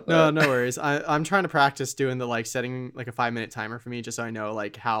 Sorry about No, that. no worries. I'm trying to practice doing the like setting like a 5 minute timer for me just so I know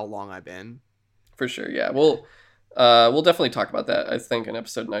like how long I've been. For sure. Yeah, we'll definitely talk about that. I think in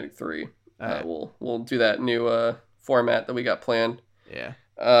episode 93, All right. we'll do that new format that we got planned. Yeah.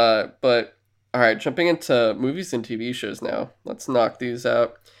 But all right, jumping into movies and TV shows now. Let's knock these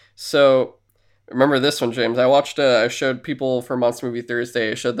out. So remember this one, James? I showed people for Monster Movie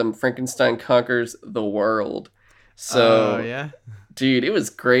Thursday. I showed them Frankenstein Conquers the World. Oh, So, yeah. dude, it was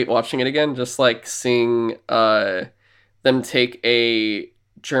great watching it again. Just like seeing them take a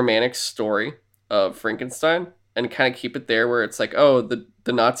Germanic story of Frankenstein and kind of keep it there, where it's like, oh, the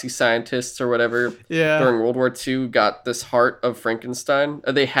Nazi scientists or whatever Yeah. during World War II got this heart of Frankenstein.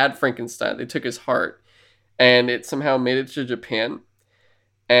 They had Frankenstein. They took his heart, and it somehow made it to Japan.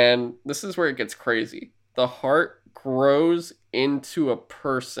 And this is where it gets crazy. The heart grows into a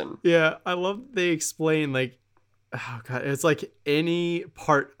person. Yeah, I love they explain like oh god, it's like any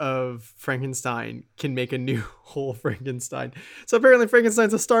part of Frankenstein can make a new whole Frankenstein. So apparently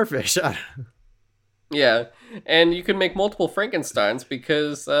Frankenstein's a starfish. Yeah, and you can make multiple Frankensteins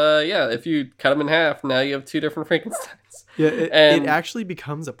because, yeah, if you cut them in half, now you have two different Frankensteins. Yeah, it And actually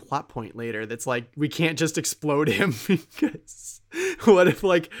becomes a plot point later that's like we can't just explode him because what if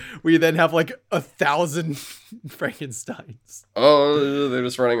like we then have like 1,000 Frankensteins? oh, they're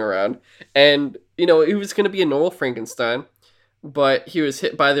just running around. And he was going to be a normal Frankenstein, but he was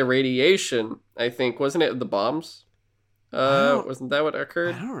hit by the radiation. I think wasn't it the bombs? Wasn't that what I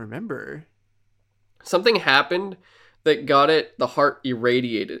occurred? don't remember. Something happened that got the heart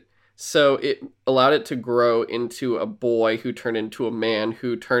irradiated. So it allowed it to grow into a boy who turned into a man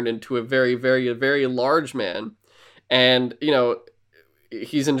who turned into a very, very, very large man. And,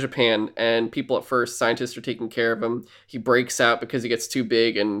 he's in Japan, and people at first, scientists are taking care of him. He breaks out because he gets too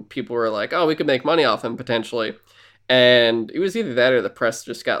big, and people were like, oh, we could make money off him potentially. And it was either that or the press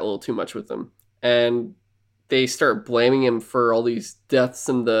just got a little too much with him. And they start blaming him for all these deaths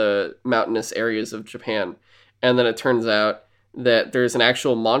in the mountainous areas of Japan. And then it turns out that there's an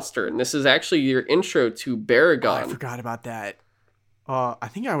actual monster. And this is actually your intro to Oh, I Baragon. forgot about that. I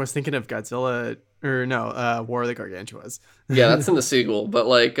think I was thinking of Godzilla or no, War of the Gargantuas. Yeah, that's in the sequel. But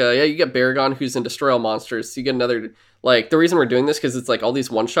yeah, you get Baragon, who's in Destroy All Monsters. So you get another, the reason we're doing this because it's all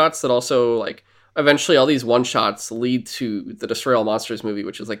these one shots that also eventually all these one shots lead to the Destroy All Monsters movie,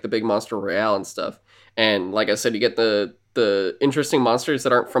 which is the big monster royale and stuff. And like I said, you get the interesting monsters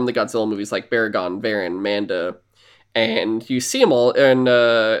that aren't from the Godzilla movies, like Baragon, Varan, Manda, and you see them all. And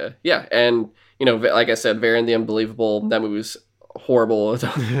yeah, and like I said, Varan the Unbelievable. That movie was horrible.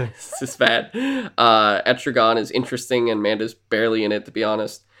 It's just bad. Etrigan is interesting, and Manda's barely in it, to be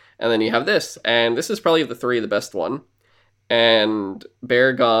honest. And then you have this, and this is probably of the three the best one. And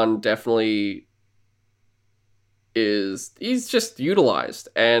Baragon definitely he's just utilized,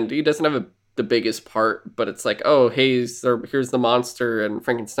 and he doesn't have the biggest part, but it's oh, hey, here's the monster, and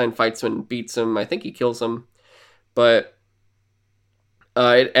Frankenstein fights him and beats him. I think he kills him, but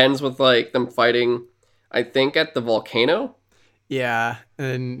it ends with them fighting, I think, at the volcano. Yeah,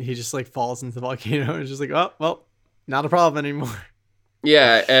 and he just falls into the volcano and it's just oh, well, not a problem anymore.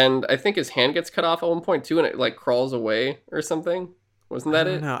 Yeah, and I think his hand gets cut off at one point too, and it crawls away or something. Wasn't that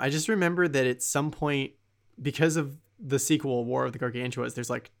it? No, I just remember that at some point, because of the sequel War of the Gargantuas,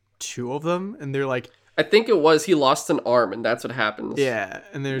 there's two of them, and they're I think it was he lost an arm, and that's what happens. yeah,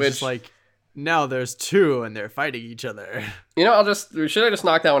 and they're just now there's two, and they're fighting each other. Should I just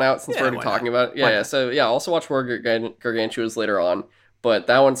knock that one out since Yeah, we're already why talking not? about it? Yeah. So yeah, also watch War Gargantuas later on, but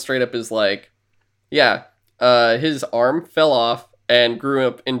that one straight up is yeah, his arm fell off and grew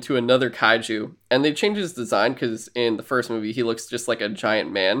up into another kaiju, and they changed his design because in the first movie he looks just like a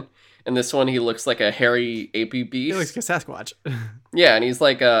giant man. In this one, he looks like a hairy apey beast. He looks like a Sasquatch. Yeah, and he's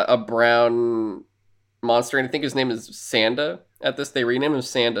a brown monster, and I think his name is Sanda. At this, they rename him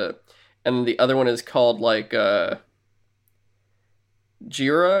Sanda, and the other one is called Jira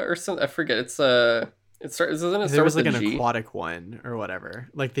or something. I forget. There was an G? aquatic one or whatever.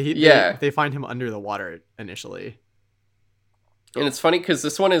 They find him under the water initially. And it's funny because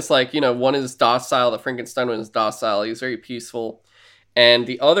this one is one is docile. The Frankenstein one is docile. He's very peaceful. And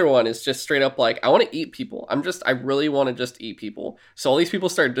the other one is just straight up I want to eat people. I really want to just eat people. So all these people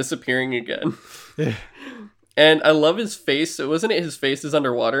start disappearing again. Yeah. And I love his face. So wasn't it his face is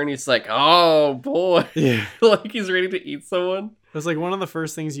underwater and he's oh boy. Yeah. He's ready to eat someone. It was one of the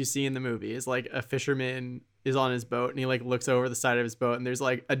first things you see in the movie is a fisherman is on his boat and he looks over the side of his boat and there's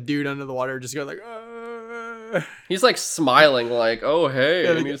a dude under the water just going He's smiling oh hey,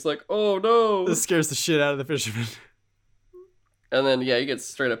 yeah, and he's oh no. This scares the shit out of the fisherman. And then yeah, he gets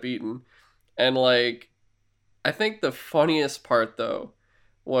straight up eaten. And I think the funniest part though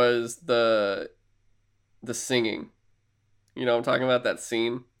was the singing. I'm talking about that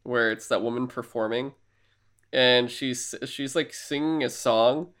scene where it's that woman performing and she's singing a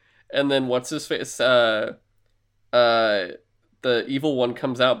song, and then what's his face the evil one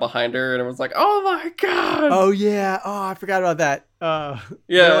comes out behind her and everyone's oh my god. Oh yeah. Oh, I forgot about that.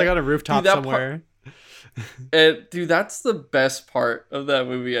 Yeah, they're on a rooftop somewhere. And dude, that's the best part of that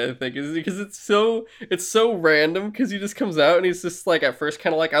movie, I think, is because it's so random because he just comes out and he's just at first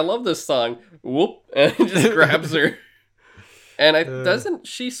kind of I love this song, whoop, and he just grabs her. And doesn't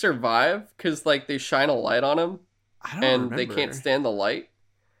she survive because they shine a light on him I don't and remember. they can't stand the light?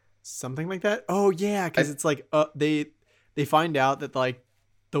 Something like that. Oh yeah, because it's they find out that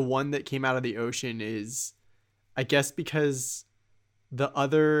the one that came out of the ocean is, I guess, because the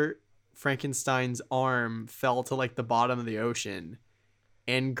other Frankenstein's arm fell to the bottom of the ocean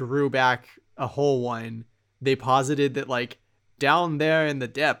and grew back a whole one, they posited that like down there in the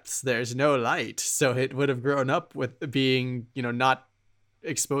depths there's no light, so it would have grown up with being, you know, not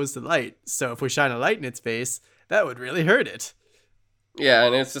exposed to light. So if we shine a light in its face, that would really hurt it. Yeah,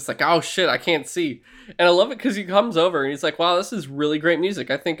 and it's just like, oh shit, I can't see. And I love it because he comes over and he's like, wow, this is really great music.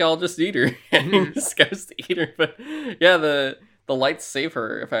 I think I'll just eat her. And he just goes to eat her. But yeah, the lights save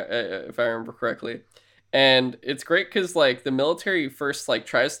her, if I remember correctly. And it's great because like the military first like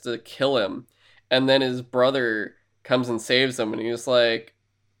tries to kill him, and then his brother comes and saves him, and he's like,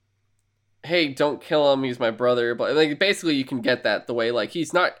 hey, don't kill him, he's my brother. But like basically you can get that the way like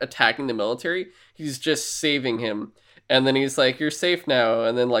he's not attacking the military, he's just saving him. And then he's like, you're safe now.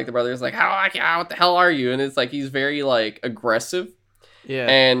 And then like the brother's like, what the hell are you? And it's like he's very like aggressive. Yeah.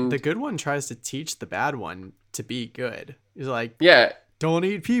 And the good one tries to teach the bad one to be good. He's like, yeah, don't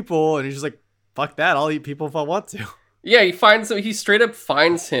eat people. And he's just like, fuck that, I'll eat people if I want to. Yeah, he straight up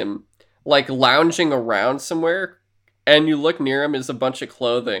finds him like lounging around somewhere, and you look near him is a bunch of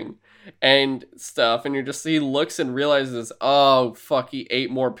clothing and stuff, and he looks and realizes, oh fuck, he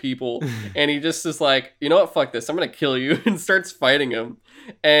ate more people. And he just is like, you know what, fuck this, I'm gonna kill you, and starts fighting him.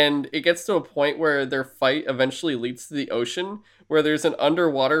 And it gets to a point where their fight eventually leads to the ocean, where there's an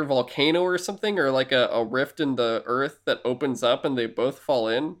underwater volcano or something, or like a rift in the earth that opens up and they both fall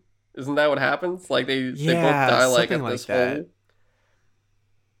in. Isn't that what happens? Like they both die like at this hole.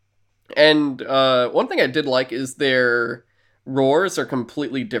 And one thing I did like is their roars are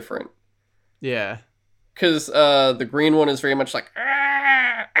completely different. Yeah. Because the green one is very much like,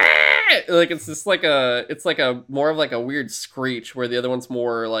 ah, ah! Like it's just like a more of like a weird screech, where the other one's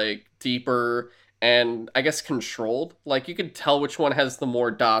more like deeper and I guess controlled. Like you could tell which one has the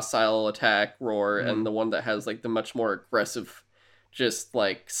more docile attack roar and the one that has like the much more aggressive, just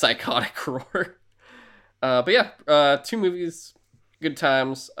like psychotic roar. But yeah, 2 movies, good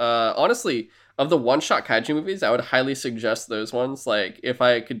times. Honestly, of the one-shot kaiju movies, I would highly suggest those ones. Like, if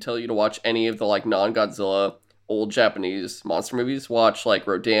I could tell you to watch any of the like non-Godzilla old Japanese monster movies, watch like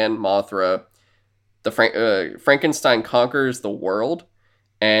Rodan, Mothra, the Frankenstein Conquers the World,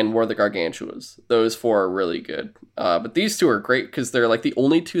 and War of the Gargantuas. Those 4 are really good. But these 2 are great because they're like the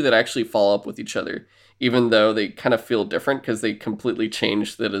only 2 that actually follow up with each other, even though they kind of feel different because they completely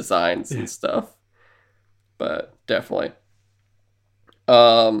changed the designs and stuff. But definitely.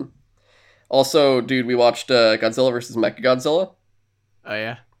 Also, dude, we watched Godzilla vs. Mechagodzilla. Oh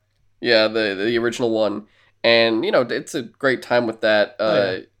yeah. Yeah, the original one, and you know it's a great time with that.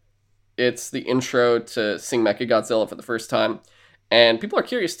 It's the intro to seeing Mechagodzilla for the first time, and people are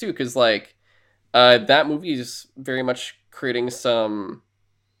curious too because like that movie is very much creating some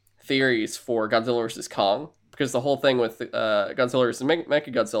theories for Godzilla vs. Kong, because the whole thing with Godzilla vs.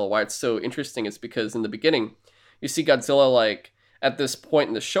 Mechagodzilla, why it's so interesting is because in the beginning you see Godzilla like at this point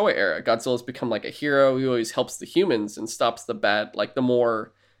in the Showa era, Godzilla's become like a hero. He always helps the humans and stops the bad, like the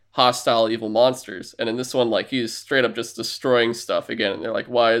more hostile evil monsters. And in this one, like he's straight up just destroying stuff again. And they're like,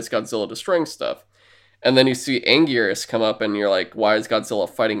 why is Godzilla destroying stuff? And then you see Anguirus come up and you're like, why is Godzilla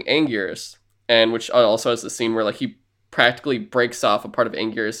fighting Anguirus? And which also has the scene where like he practically breaks off a part of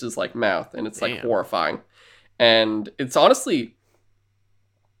Anguirus's like mouth, and it's like horrifying. And it's honestly,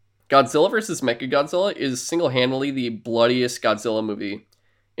 Godzilla vs. Mechagodzilla is single-handedly the bloodiest Godzilla movie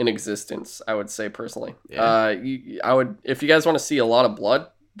in existence, I would say personally. Yeah. I would, if you guys want to see a lot of blood,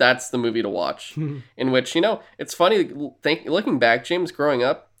 that's the movie to watch. In which, you know, it's funny looking back, James, growing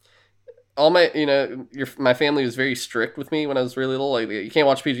up, all my, you know, my family was very strict with me when I was really little. Like, you can't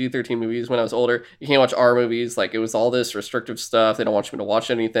watch PG-13 movies. When I was older, you can't watch R movies. Like, it was all this restrictive stuff. They don't want me to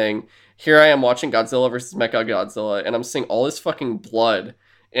watch anything. Here I am watching Godzilla vs. Mechagodzilla, and I'm seeing all this fucking blood.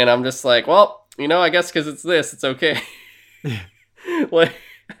 And I'm just like, well, you know, I guess because it's this, it's okay. Like,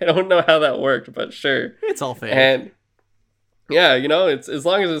 I don't know how that worked, but sure. It's all fake. And yeah, you know, it's as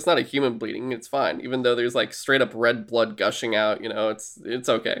long as it's not a human bleeding, it's fine. Even though there's like straight up red blood gushing out, you know, it's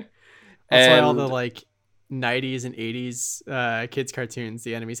okay. That's why all the like 90s and 80s kids cartoons,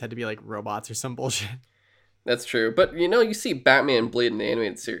 the enemies had to be like robots or some bullshit. That's true. But you know, you see Batman bleed in the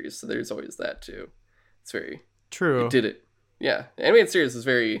animated series, so there's always that too. It's very true. It did it. Yeah, the animated series is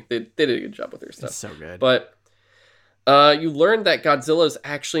very, they did a good job with their stuff. It's so good. But you learn that Godzilla is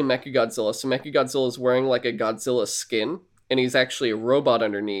actually Mechagodzilla. So Mechagodzilla is wearing like a Godzilla skin, and he's actually a robot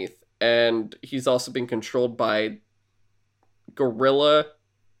underneath. And he's also being controlled by gorilla,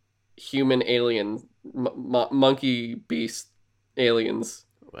 human alien, monkey beast aliens.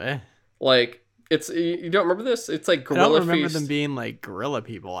 What? Like, it's, you don't remember this? It's like gorilla. I don't remember them being like gorilla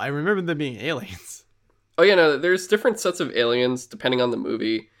people. I remember them being aliens. Oh yeah, no, there's different sets of aliens depending on the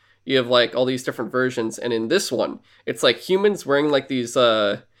movie. You have like all these different versions, and in this one, it's like humans wearing like these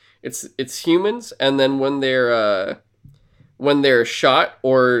It's humans, and then when they're shot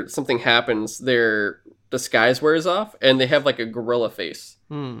or something happens, their disguise wears off, and they have like a gorilla face.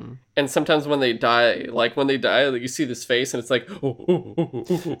 Hmm. And sometimes when they die, like, you see this face, and it's like,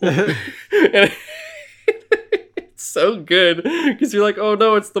 and it's so good because you're like, oh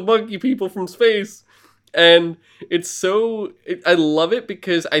no, it's the monkey people from space, and I love it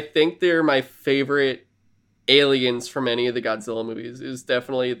because I think they're my favorite aliens from any of the Godzilla movies. Is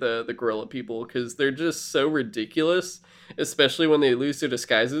definitely the gorilla people, because they're just so ridiculous, especially when they lose their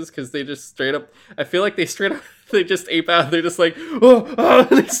disguises, because they just straight up, I feel like they straight up they just ape out. They're just like, and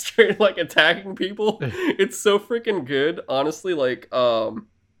they straight like attacking people. It's so freaking good, honestly. Like,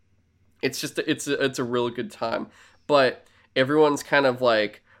 it's a really good time. But everyone's kind of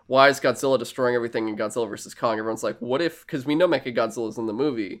like, why is Godzilla destroying everything in Godzilla versus Kong? Everyone's like, what if, because we know Mechagodzilla's in the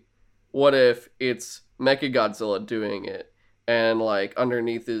movie, what if it's Mechagodzilla doing it, and like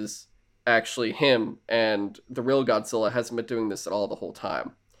underneath is actually him, and the real Godzilla hasn't been doing this at all the whole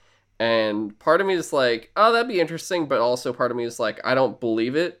time? And part of me is like, oh, that'd be interesting, but also part of me is like, I don't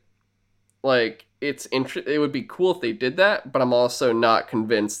believe it. Like, it would be cool if they did that, but I'm also not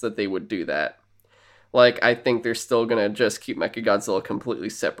convinced that they would do that. Like, I think they're still gonna just keep Mechagodzilla completely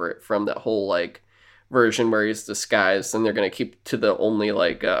separate from that whole like version where he's disguised, and they're gonna keep to the only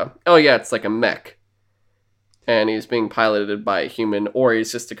like, oh yeah, it's like a mech, and he's being piloted by a human, or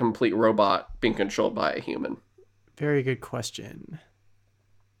he's just a complete robot being controlled by a human. Very good question.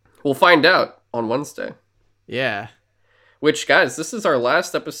 We'll find out on Wednesday. Yeah. Which, guys, this is our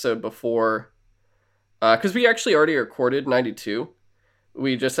last episode before, because we actually already recorded 92.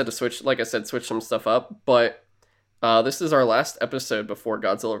 We just had to switch, like I said, switch some stuff up, but this is our last episode before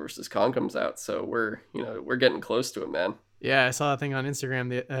Godzilla vs. Kong comes out, so we're getting close to it, man. Yeah, I saw a thing on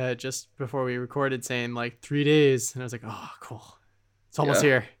Instagram just before we recorded saying like 3 days, and I was like, oh, cool. It's almost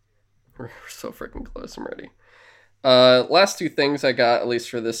here. We're so freaking close. I'm ready. Last two things I got, at least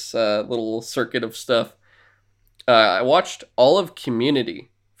for this little circuit of stuff. I watched all of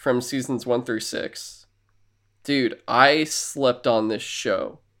Community from seasons 1 through 6. Dude, I slept on this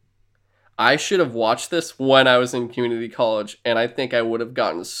show. I should have watched this when I was in community college, and I think I would have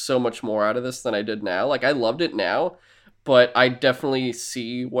gotten so much more out of this than I did now. Like, I loved it now, but I definitely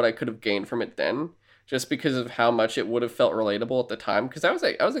see what I could have gained from it then, just because of how much it would have felt relatable at the time. Because I was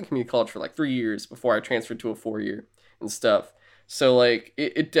in community college for like 3 years before I transferred to a 4-year and stuff. So like,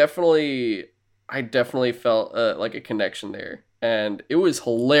 I definitely felt like a connection there, and it was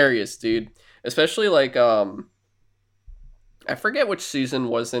hilarious, dude. Especially like, I forget which season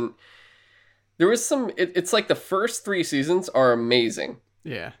wasn't. There was some. It's like the first 3 seasons are amazing.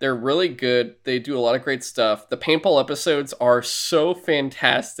 Yeah. They're really good. They do a lot of great stuff. The paintball episodes are so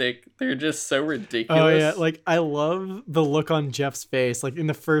fantastic. They're just so ridiculous. Oh yeah, like I love the look on Jeff's face, like in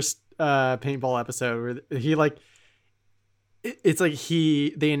the first paintball episode where he like, it's like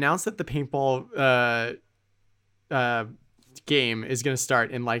they announced that the paintball game is gonna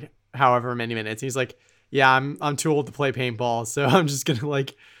start in like however many minutes. He's like, yeah, I'm too old to play paintball, so I'm just gonna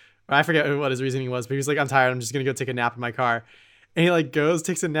like, I forget what his reasoning was, but he was like, I'm tired, I'm just gonna go take a nap in my car. And he like goes,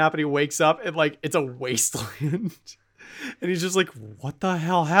 takes a nap, and he wakes up, and like it's a wasteland. And he's just like, what the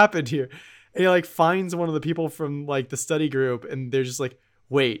hell happened here? And he like finds one of the people from like the study group, and they're just like,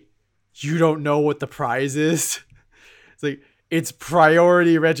 wait, you don't know what the prize is? It's like, it's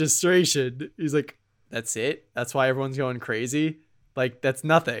priority registration. He's like, that's it? That's why everyone's going crazy? Like, that's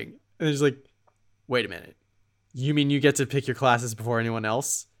nothing. And he's like, wait a minute. You mean you get to pick your classes before anyone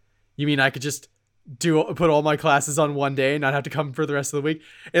else? You mean I could just put all my classes on one day and not have to come for the rest of the week?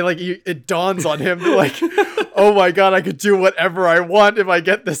 And like, it dawns on him that like, oh my god, I could do whatever I want if I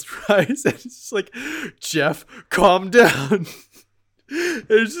get this prize. And it's just like, Jeff, calm down.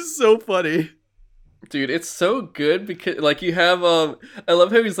 It's just so funny. Dude, it's so good because like you have I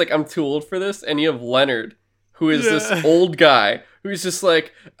love how he's like, I'm too old for this, and you have Leonard, who is this old guy who's just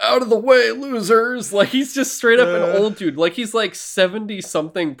like, out of the way, losers. Like, he's just straight up an old dude. Like, he's like 70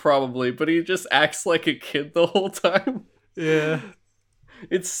 something probably, but he just acts like a kid the whole time. Yeah.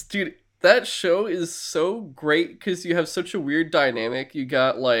 Dude, that show is so great because you have such a weird dynamic. You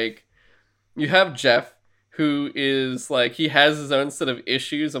have Jeff, who is like, he has his own set of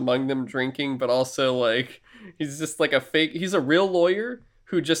issues, among them drinking, but also like, he's just like he's a real lawyer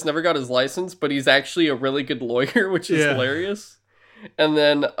who just never got his license, but he's actually a really good lawyer, which is hilarious. And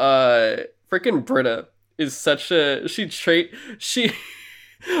then freaking Britta is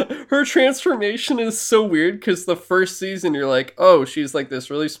her transformation is so weird, because the first season you're like, oh, she's like this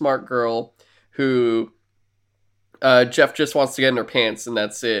really smart girl who Jeff just wants to get in her pants, and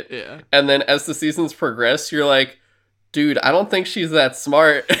that's it. Yeah. And then as the seasons progress, you're like, Dude, I don't think she's that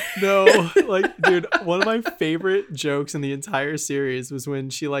smart. No, like, dude, one of my favorite jokes in the entire series was when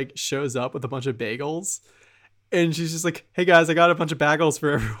she like shows up with a bunch of bagels, and she's just like, "Hey guys, I got a bunch of bagels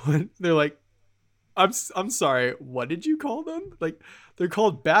for everyone." They're like, I'm sorry, what did you call them? Like, they're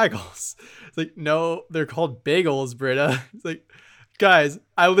called bagels. It's like, no, they're called bagels, Britta. It's like, guys,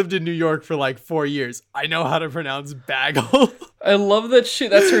 I lived in New York for like 4 years. I know how to pronounce bagel. I love that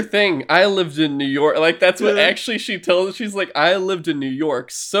that's her thing. I lived in New York. Like, that's what Yeah. actually she tells. She's like, I lived in New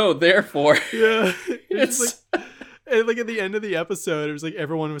York, so therefore. Yeah. It's Like, and like at the end of the episode, it was like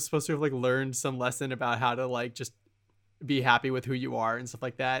everyone was supposed to have like learned some lesson about how to like just be happy with who you are and stuff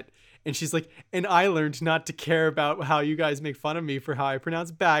like that. And she's like, and I learned not to care about how you guys make fun of me for how I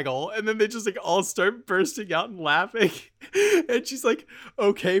pronounce bagel. And then they just like all start bursting out and laughing. And she's like,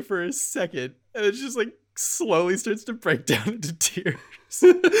 okay for a second. And it just like slowly starts to break down into tears.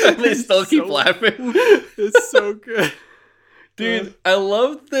 and they still keep laughing. It's so good. Dude, I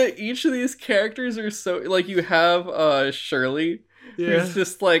love that each of these characters are so, like, you have Shirley, Yeah. who's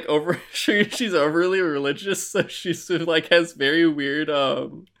just like she's overly religious, so she's sort of, like, has very weird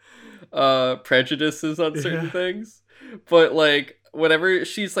prejudices on certain things. But like whenever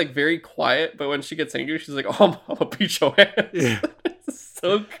she's like very quiet, but when she gets angry, she's like, "Oh, I'm gonna beat your ass." Yeah. It's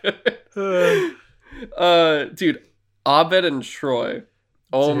so good. Dude, Abed and Troy.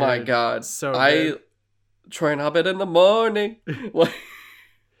 Oh Dude, my god. so good. Troy and Abed in the morning. Like,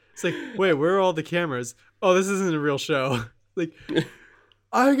 it's like, wait, where are all the cameras? Oh, this isn't a real show. Like,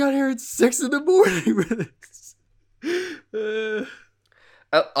 I got here at 6 a.m.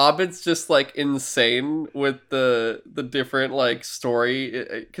 Abed's just like insane with the different like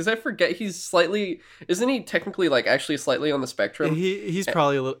story, because I forget isn't he technically like actually slightly on the spectrum? He's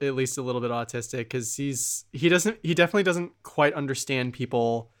probably at least a little bit autistic, because he definitely doesn't quite understand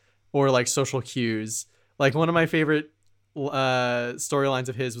people or like social cues. Like, one of my favorite storylines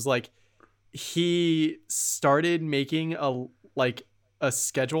of his was like, he started making a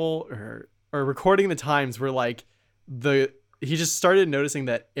schedule or recording the times where like he just started noticing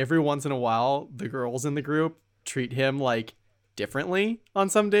that every once in a while the girls in the group treat him like differently on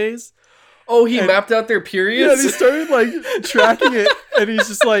some days. Oh, he mapped out their periods? Yeah, and he started like tracking it, and he's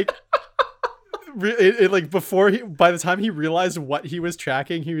just like, like by the time he realized what he was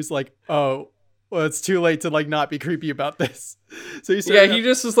tracking, he was like, oh, well, it's too late to like not be creepy about this. So he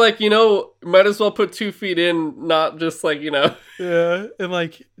just was like, might as well put 2 feet in, not just like, Yeah, and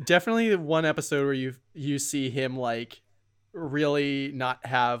like definitely one episode where you see him like really not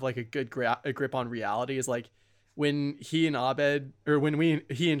have like a good grip on reality is like when he and Abed, or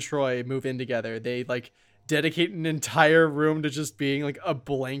he and Troy move in together. They like dedicate an entire room to just being like a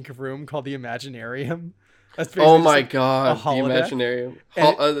blank room called the Imaginarium. That's oh my like god, the Imaginarium.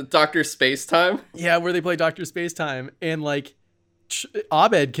 Dr. Spacetime? Yeah, where they play Dr. Spacetime, and like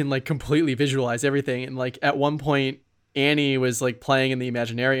Abed can like completely visualize everything. And like at one point Annie was like playing in the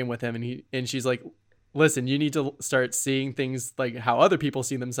Imaginarium with him, and she's like, listen, you need to start seeing things like how other people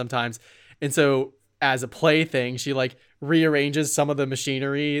see them sometimes. And so as a play thing, she like rearranges some of the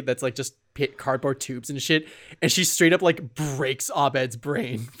machinery that's like just cardboard tubes and shit, and she straight up like breaks Abed's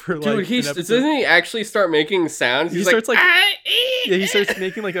brain for like, dude, doesn't he actually start making sounds? He starts like yeah, he starts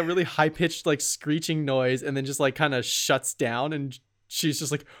making like a really high-pitched like screeching noise, and then just like kind of shuts down, and she's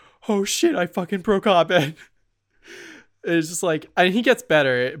just like, oh shit, I fucking broke Abed. It's just like, I mean, he gets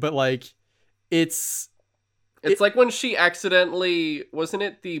better, but like it's like when she accidentally, wasn't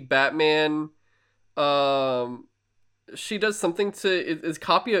it the Batman, she does something to is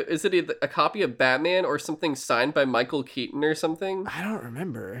it a copy of Batman or something signed by Michael Keaton or something? I don't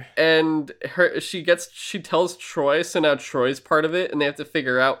remember. And she tells Troy, so now Troy's part of it, and they have to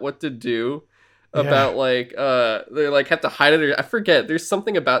figure out what to do about like they like have to hide it, or I forget, there's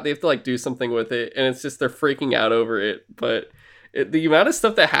something about, they have to like do something with it, and it's just they're freaking out over it. But the amount of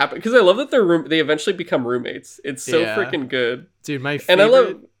stuff that happened, because I love that they eventually become roommates. It's so freaking good, dude. My favorite, and I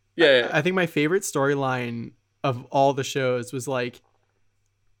love I think my favorite storyline of all the shows was like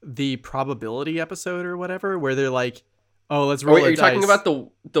the probability episode or whatever, where they're like, oh, let's roll a dice. Are you talking about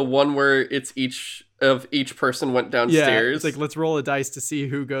the one where it's each person went downstairs? Yeah, it's like, let's roll a dice to see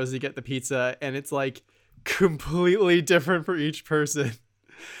who goes to get the pizza, and it's like completely different for each person.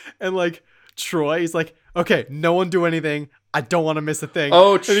 And like Troy, he's like, okay, no one do anything, I don't want to miss a thing.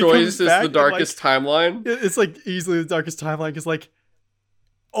 Oh, Troy's is the darkest timeline? It's like easily the darkest timeline, because like,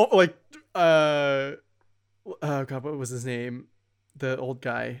 oh, like oh god, what was his name? The old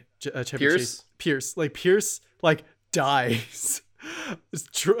guy, Pierce. Pierce like dies.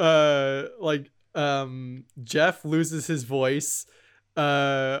 Jeff loses his voice.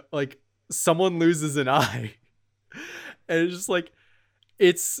 Like someone loses an eye, And it's just like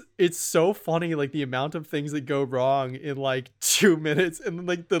it's so funny, like the amount of things that go wrong in like 2 minutes, and then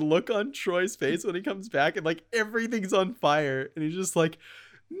like the look on Troy's face when he comes back and like everything's on fire and he's just like,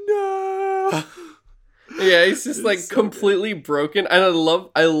 no. Yeah, he's just like so completely broken. And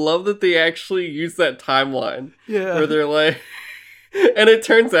I love that they actually use that timeline. Yeah. Where they're like, and it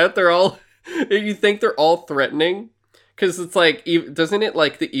turns out they're all, you think they're all threatening. Because it's like, doesn't it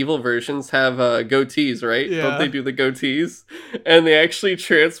like the evil versions have goatees, right? Yeah. Don't they do the goatees? And they actually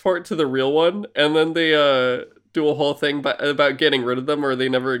transport to the real one, and then they do a whole thing about getting rid of them, or they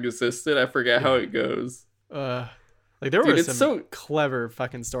never existed. I forget how it goes. Like there Dude, were it's some so clever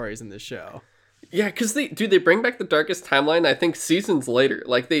fucking stories in this show. Yeah, because they bring back the Darkest Timeline, I think, seasons later.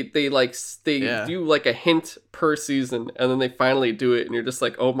 Like they do like a hint per season, and then they finally do it, and you're just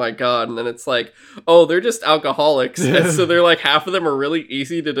like, oh my god. And then it's like, oh, they're just alcoholics, and so they're like, half of them are really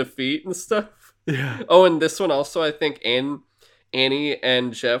easy to defeat and stuff. Yeah. Oh, and this one also, I think Annie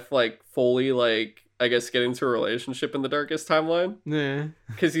and Jeff like fully like, I guess, get into a relationship in the Darkest Timeline. Yeah.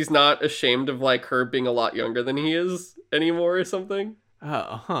 Because he's not ashamed of like her being a lot younger than he is anymore or something.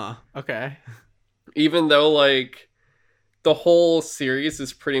 Oh, huh. Okay. Even though like the whole series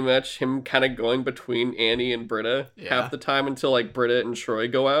is pretty much him kind of going between Annie and Britta half the time until like Britta and Troy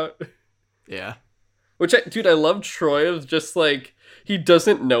go out. Yeah. Which I love Troy of just like, he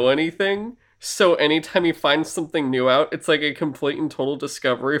doesn't know anything. So anytime he finds something new out, it's like a complete and total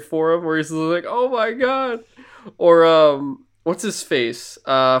discovery for him, where he's like, oh my god. Or what's his face?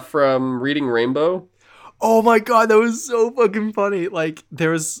 From Reading Rainbow. Oh my god, that was so fucking funny. Like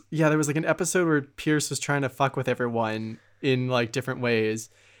there was like an episode where Pierce was trying to fuck with everyone in like different ways.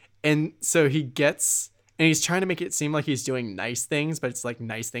 And so he's trying to make it seem like he's doing nice things, but it's like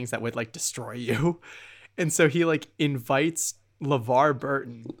nice things that would like destroy you. And so he like invites LeVar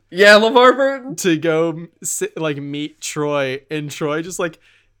Burton. Yeah, LeVar Burton. To go like meet Troy, and Troy just like,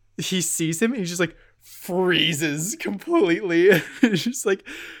 he sees him and he just like freezes completely. He's just like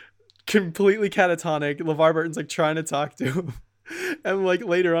completely catatonic. LeVar Burton's like trying to talk to him, and like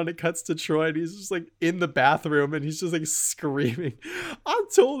later on it cuts to Troy and he's just like in the bathroom and he's just like screaming, I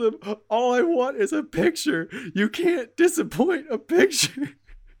told him all I want is a picture, you can't disappoint a picture.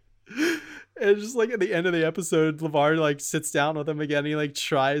 And just like at the end of the episode, LeVar like sits down with him again and he like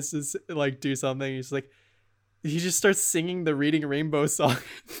tries to like do something. He's like, he just starts singing the Reading Rainbow song.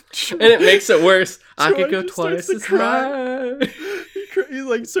 And it makes it worse. I could go just twice starts as to cry. high. He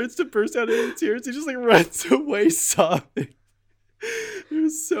like starts to burst out into tears. He just like runs away sobbing. It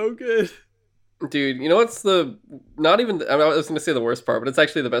was so good. Dude, you know what's not even, I was going to say the worst part, but it's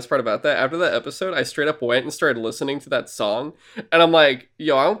actually the best part about that. After that episode, I straight up went and started listening to that song. And I'm like,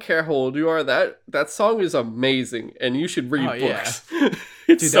 yo, I don't care how old you are. That song is amazing. And you should read books. Yeah.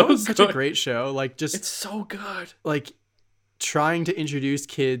 It's Dude, so that was good. such a great show. Like just, it's so good. Like trying to introduce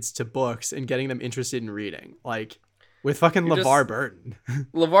kids to books and getting them interested in reading. Like with fucking LeVar Burton.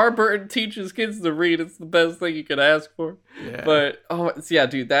 LeVar Burton teaches kids to read. It's the best thing you could ask for. Yeah. But, yeah,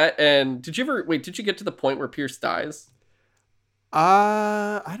 dude, that, and did you get to the point where Pierce dies?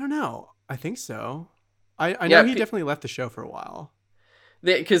 I don't know. I think so. I know he definitely left the show for a while.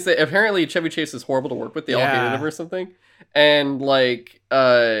 Because apparently Chevy Chase is horrible to work with. They all hated him or something. And, like,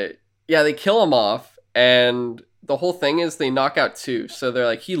 they kill him off. And the whole thing is they knock out two. So they're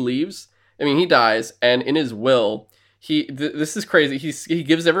like, he leaves. I mean, he dies. And in his will, this is crazy. He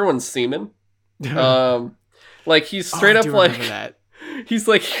gives everyone semen. Like he's straight up like that. He's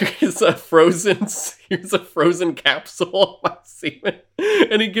like, here's a frozen capsule of my semen,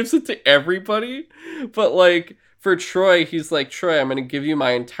 and he gives it to everybody. But like for Troy, he's like, Troy, I'm gonna give you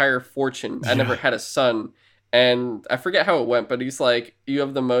my entire fortune. I never had a son, and I forget how it went, but he's like, you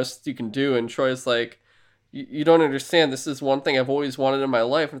have the most you can do, and Troy's like, you don't understand. This is one thing I've always wanted in my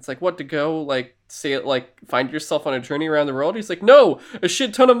life. And it's like, what, to go, like, say it, like, find yourself on a journey around the world? He's like, no, a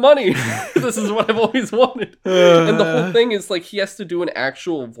shit ton of money. This is what I've always wanted. And the whole thing is, like, he has to do an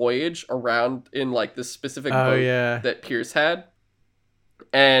actual voyage around in, like, this specific boat that Pierce had.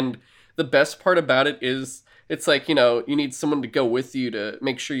 And the best part about it is, it's like, you know, you need someone to go with you to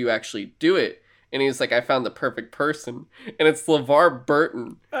make sure you actually do it. And he's like, I found the perfect person. And it's LeVar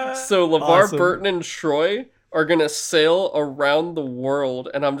Burton. So LeVar Burton and Troy are going to sail around the world.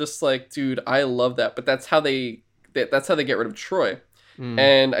 And I'm just like, dude, I love that. But that's how they get rid of Troy.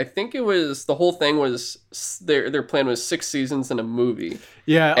 And I think it was, the whole thing was, their plan was 6 seasons in a movie.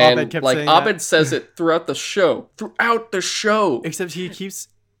 Yeah, and Abed kept like saying Abed that. says it throughout the show. Except he keeps,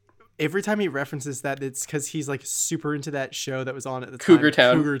 every time he references that, it's because he's like super into that show that was on at the time,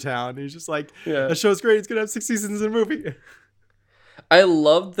 Cougar Town. He's just like, that show's great. It's gonna have 6 seasons in a movie. I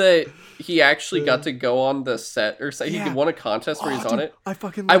love that he actually got to go on the set or say he won a contest where he's on it. I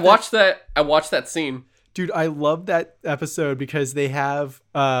fucking I love watched that. I watched that scene. Dude, I love that episode because they have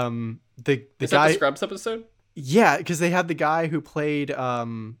the Is guy that the Scrubs episode? Yeah, because they had the guy who played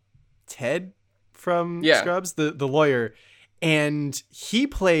Ted from Scrubs, the lawyer, and he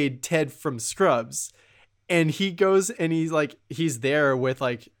played Ted from Scrubs. And he goes and he's there with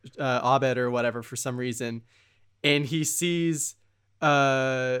like Abed or whatever for some reason, and he sees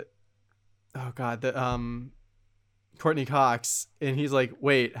oh god, the Courtney Cox, and he's like,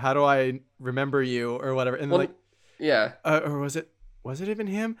 wait, how do I remember you or whatever? And well, or was it even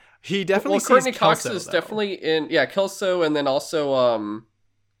him? He definitely sees Courtney Kelso, Cox is though. definitely in Kelso, and then also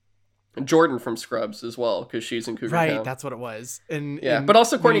Jordan from Scrubs as well, because she's in Cougar Town. Right, that's what it was. And but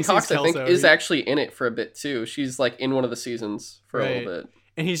also Courtney Cox, I think, is actually in it for a bit too. She's like in one of the seasons for a little bit.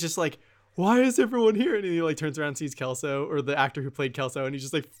 And he's just like, why is everyone here? And he like turns around and sees Kelso, or the actor who played Kelso, and he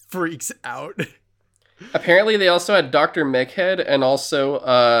just like freaks out. Apparently they also had Dr. Meghead, and also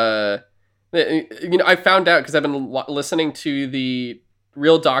I found out because I've been listening to the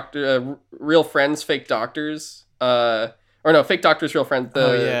Real Friends Fake Doctors Fake Doctors Real Friends,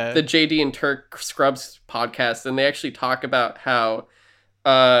 the JD and Turk Scrubs podcast, and they actually talk about how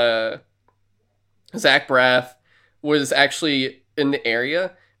Zach Braff was actually in the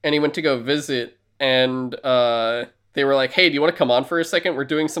area and he went to go visit, and they were like, hey, do you want to come on for a second? We're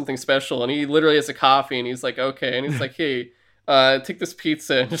doing something special. And he literally has a coffee, and he's like, okay. And he's like, hey, take this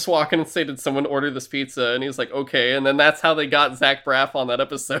pizza, and just walk in and say, did someone order this pizza? And he's like, okay. And then that's how they got Zach Braff on that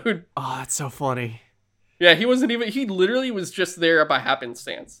episode. Oh, that's so funny. Yeah, he literally was just there by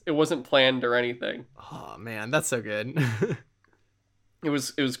happenstance. It wasn't planned or anything. Oh man, that's so good. It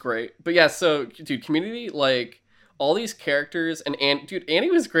was great. But yeah, so dude, Community, like all these characters, and dude,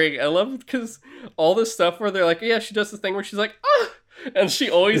 Annie was great. I love it because all this stuff where they're like, yeah, she does this thing where she's like, ah, and she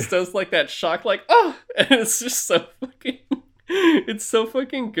always does like that shock, like, ah, and it's just so fucking, it's so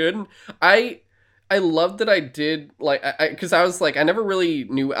fucking good. And I love that I did, like, because I was like, I never really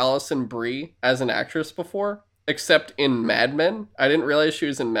knew Alison Brie as an actress before, except in Mad Men. I didn't realize she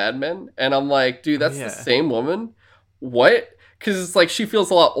was in Mad Men, and I'm like, dude, that's the same woman? What? Because it's like she feels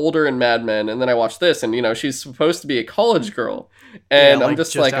a lot older in Mad Men, and then I watched this, and she's supposed to be a college girl, and I'm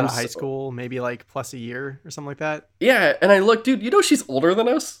just like, out of high school, maybe like plus a year or something like that. Yeah, and I look, dude, she's older than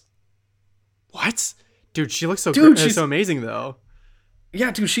us. What? Dude, she looks so good. She's so amazing though.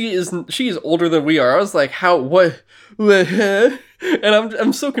 Yeah, dude, she is older than we are. I was like, how, what? And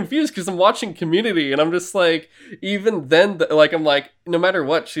I'm so confused because I'm watching Community, and I'm just like, even then, like, I'm like, no matter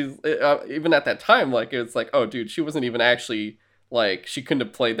what, she's even at that time, like, it's like, oh, dude, she wasn't even actually, like, she couldn't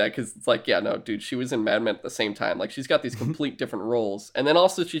have played that, because it's like, yeah, no, dude, she was in Mad Men at the same time. Like, she's got these complete different roles, and then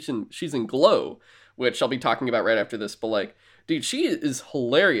also she's in Glow, which I'll be talking about right after this. But like, dude, she is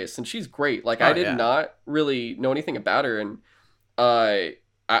hilarious and she's great. Like, I did not really know anything about her, and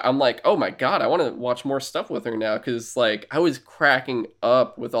I'm like, oh my god, I want to watch more stuff with her now, because like I was cracking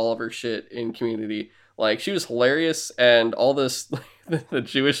up with all of her shit in Community. Like, she was hilarious, and all this the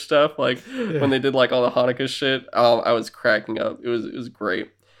Jewish stuff, like when they did like all the Hanukkah shit, I was cracking up. It was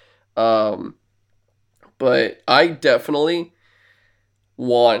great. But I definitely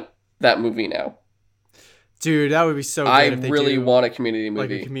want that movie now. Dude, that would be so good. I really want a Community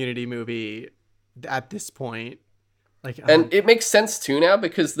movie. Like a Community movie at this point. Like, and it makes sense too now,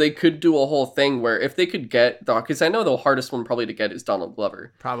 because they could do a whole thing where if they could get because I know the hardest one probably to get is Donald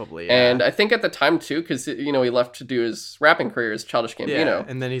Glover. Probably, yeah. And I think at the time too, because he left to do his rapping career as Childish Gambino. Yeah,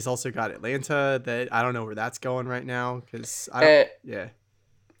 and then he's also got Atlanta, that I don't know where that's going right now, because I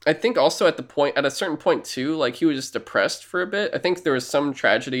think also at a certain point too, like he was just depressed for a bit. I think there was some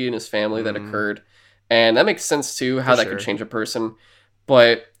tragedy in his family that occurred, and that makes sense too, how that could change a person.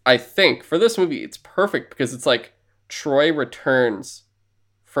 But I think for this movie, it's perfect because it's like Troy returns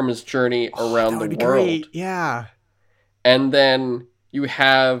from his journey around the world. Great. Yeah. And then you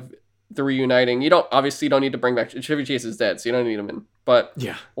have the reuniting. You don't need to bring back Chevy Chase is dead, so you don't need him in. But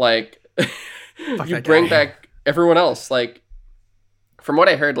like you bring back everyone else. Like, from what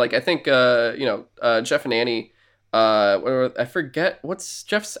I heard, like I think Jeff and Annie, I forget what's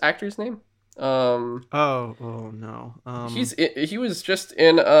Jeff's actor's name. No. He was just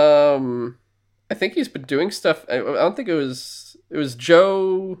in I think he's been doing stuff. I don't think it was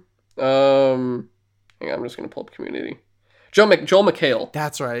Joe. Hang on, I'm just gonna pull up Community. Joel McHale.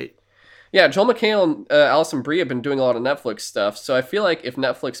 That's right. Yeah, Joel McHale and Alison Brie have been doing a lot of Netflix stuff. So I feel like if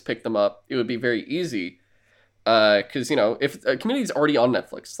Netflix picked them up, it would be very easy. Because if Community's already on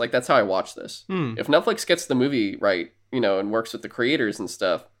Netflix, like that's how I watch this. If Netflix gets the movie right, and works with the creators and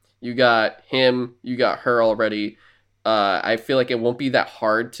stuff, you got him, you got her already. I feel like it won't be that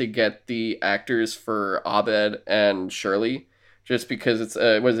hard to get the actors for Abed and Shirley, just because it's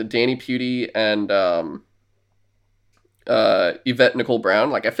was it Danny Pudi and Yvette Nicole Brown.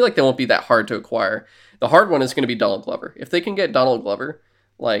 Like, I feel like they won't be that hard to acquire. The hard one is going to be Donald Glover. If they can get Donald Glover,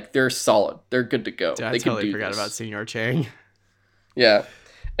 like, they're solid. They're good to go. Dude, I they can totally do forgot this. about Senior Chang. Yeah,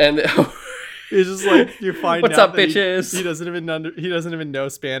 and It's just like you find what's out up, that bitches? he doesn't even know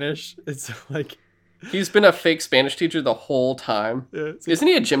Spanish. It's like He's been a fake Spanish teacher the whole time. yeah, it's Isn't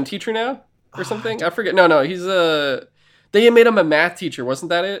he a gym teacher now or something? I forget. No, he's a. They made him a math teacher, wasn't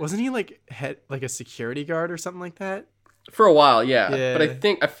that it? wasn't he like like a security guard or something like that? For a while, yeah. Yeah. But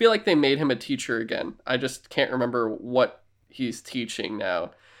I feel like they made him a teacher again. I just can't remember what he's teaching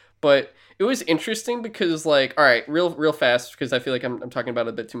now. But it was interesting because, like, all right, real fast, because I feel like I'm talking about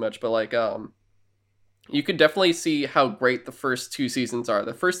it a bit too much, but like you could definitely see how great the first 2 seasons are.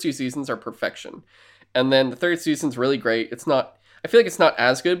 The first 2 seasons are perfection. And then the third season's really great. It's not, I feel like it's not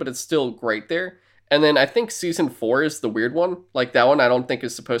as good, but it's still great there. And then I think season 4 is the weird one. Like, that one I don't think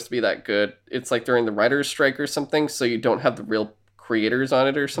is supposed to be that good. It's like during the writer's strike or something, so you don't have the real creators on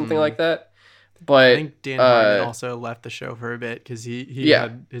it or something like that. But I think Dan Harmon also left the show for a bit because he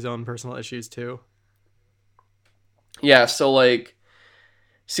had his own personal issues too. Yeah, so like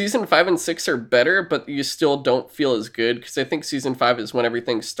season 5 and 6 are better, but you still don't feel as good because I think season 5 is when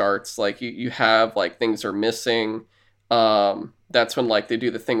everything starts. Like you have like things are missing. That's when like they do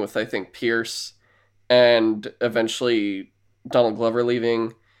the thing with I think Pierce and eventually Donald Glover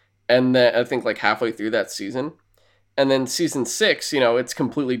leaving, and then I think like halfway through that season. And then season 6, it's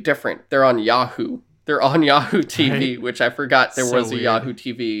completely different. They're on Yahoo. They're on Yahoo TV, Right. which I forgot there So was a weird. Yahoo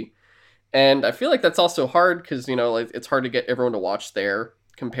TV. And I feel like that's also hard because, like it's hard to get everyone to watch there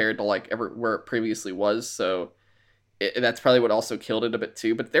compared to like where it previously was. So that's probably what also killed it a bit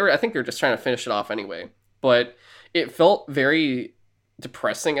too. But I think they're just trying to finish it off anyway. But it felt very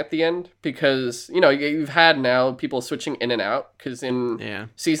depressing at the end because, you've had now people switching in and out because in Yeah.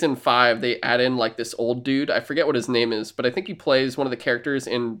 season 5 they add in like this old dude. I forget what his name is, but I think he plays one of the characters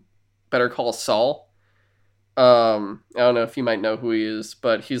in Better Call Saul. I don't know if you might know who he is,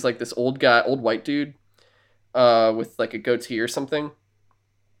 but he's like this old white dude with like a goatee or something.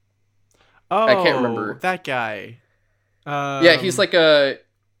 Oh, I can't remember. That guy. Yeah, he's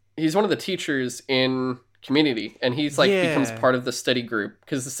he's one of the teachers in Community, and he's like becomes Yeah. part of the study group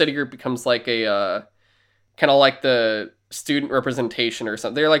because the study group becomes like a kind of like the student representation or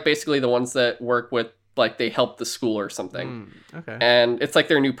something. They're like basically the ones that work with like they help the school or something. Okay. And it's like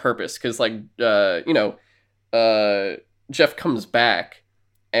their new purpose because like Jeff comes back,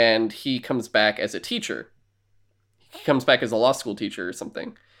 and he comes back as a teacher. He comes back as a law school teacher or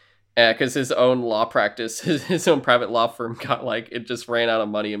something. Because his own law practice, his own private law firm got like, it just ran out of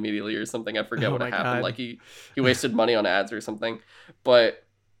money immediately or something. I forget Oh what my happened. God. Like he wasted money on ads or something. But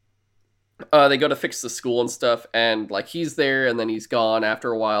they go to fix the school and stuff, and like he's there, and then he's gone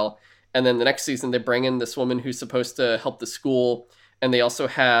after a while. And then the next season, they bring in this woman who's supposed to help the school, and they also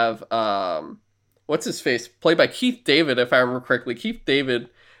have what's his face, played by Keith David, if I remember correctly. Keith David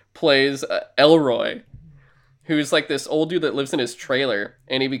plays Elroy, who's like this old dude that lives in his trailer,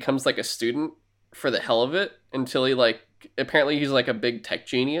 and he becomes like a student for the hell of it until he like, apparently he's like a big tech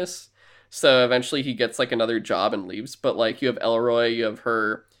genius. So eventually he gets like another job and leaves. But like you have Elroy, you have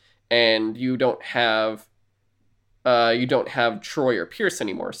her, and you don't have Troy or Pierce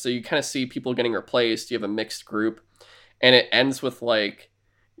anymore. So you kind of see people getting replaced. You have a mixed group, and it ends with like,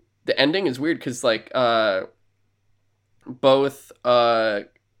 the ending is weird because like both of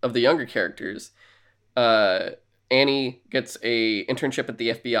the younger characters, Annie gets a internship at the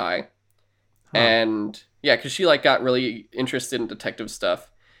FBI, and yeah, because she like got really interested in detective stuff,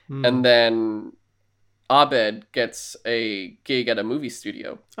 and then Abed gets a gig at a movie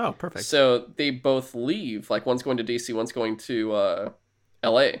studio. Oh, perfect. So they both leave. Like one's going to DC, one's going to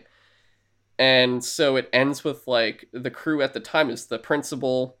LA. And so it ends with like the crew at the time is the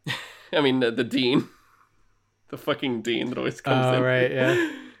principal, I mean the dean, the fucking dean that always comes in. Oh, right,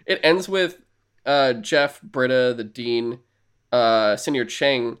 yeah. It ends with Jeff, Britta, the dean, Senior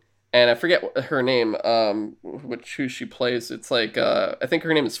Chang, and I forget her name, who she plays. It's like I think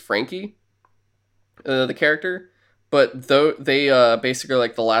her name is Frankie, the character. But though they basically are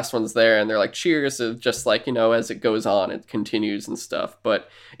like the last ones there, and they're like cheers, of just like, as it goes on, it continues and stuff. But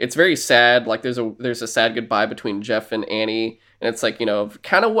it's very sad. Like there's a sad goodbye between Jeff and Annie, and it's like,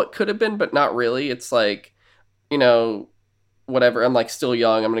 kind of what could have been, but not really. It's like, whatever. I'm like still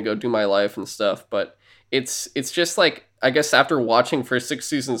young. I'm gonna go do my life and stuff. But it's just like, I guess after watching for 6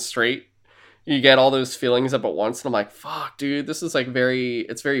 seasons straight, you get all those feelings up at once, and I'm like, fuck, dude, this is like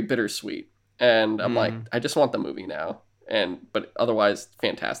it's very bittersweet. and I'm like, Mm. I just want the movie now. But otherwise,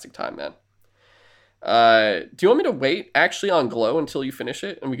 fantastic time, man. Do you want me to wait actually on Glow until you finish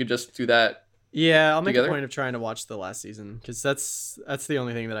it, and we could just do that Yeah, I'll make a together? point of trying to watch the last season because that's the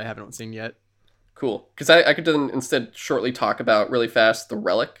only thing that I haven't seen yet. Cool. Because I could then instead shortly talk about really fast The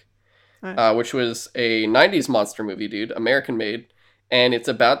Relic, All right. which was a 90s monster movie, dude, American made. And it's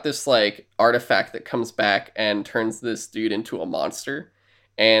about this like artifact that comes back and turns this dude into a monster.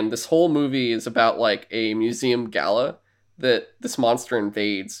 And this whole movie is about like a museum gala that this monster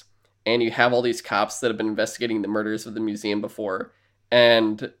invades. And you have all these cops that have been investigating the murders of the museum before.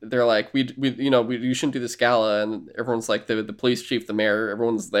 And they're like, you shouldn't do this gala. And everyone's like, the police chief, the mayor,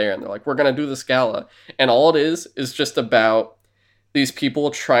 everyone's there. And they're like, we're going to do this gala. And all it is just about these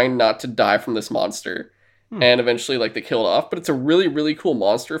people trying not to die from this monster, Hmm. and eventually like they kill it off. But it's a really, really cool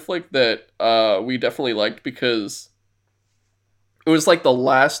monster flick that we definitely liked because it was like the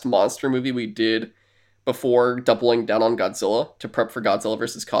last monster movie we did before doubling down on Godzilla to prep for Godzilla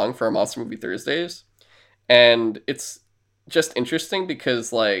versus Kong for our Monster Movie Thursdays. And it's just interesting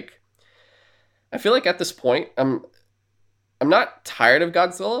because like I feel like at this point I'm not tired of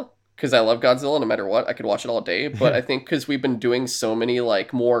Godzilla because I love Godzilla no matter what. I could watch it all day, but I think because we've been doing so many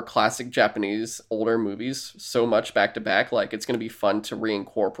like more classic Japanese older movies so much back to back, like it's going to be fun to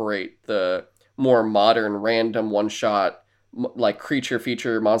reincorporate the more modern random one shot like creature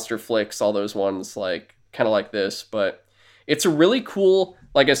feature monster flicks, all those ones like kind of like this, but it's a really cool,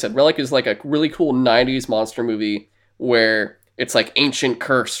 like I said, Relic is like a really cool 90s monster movie where it's like ancient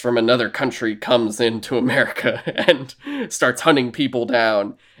curse from another country comes into America and starts hunting people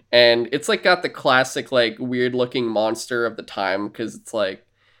down. And it's like got the classic like weird looking monster of the time because it's like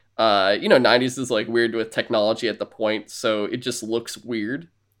 90s is like weird with technology at the point, so it just looks weird,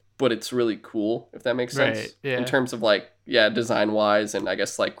 but it's really cool if that makes sense Right. in Yeah. terms of like design wise and I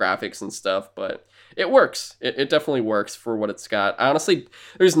guess like graphics and stuff. But it works. It definitely works for what it's got. Honestly,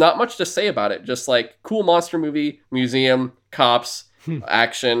 there's not much to say about it. Just like cool monster movie, museum, cops,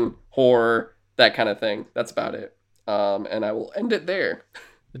 action, horror, that kind of thing. That's about it. And I will end it there.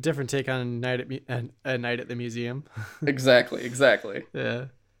 A different take on a night at the museum. Exactly. Yeah.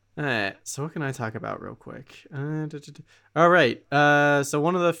 All right. So what can I talk about real quick? All right. So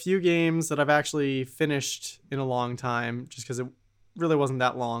one of the few games that I've actually finished in a long time, just because it really wasn't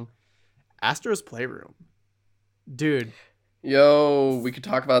that long, Astro's Playroom. Dude, Yo, we could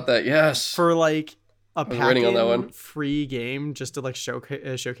talk about that. Yes. for like a I was waiting on that one. free game just to like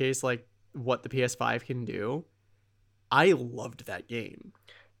showcase like what the PS5 can do. I loved that game.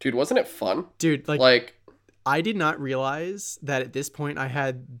 Dude, wasn't it fun? Dude, Like, I did not realize that at this point I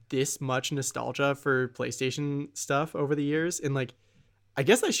had this much nostalgia for PlayStation stuff over the years. And like, I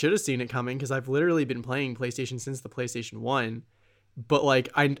guess I should have seen it coming because I've literally been playing PlayStation since the PlayStation 1. But like,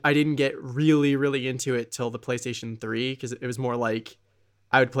 I didn't get really, really into it till the PlayStation 3 because it was more like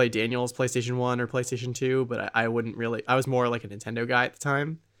I would play Daniel's PlayStation 1 or PlayStation 2, but I wouldn't really, I was more like a Nintendo guy at the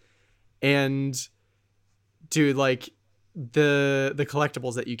time. And dude, like, the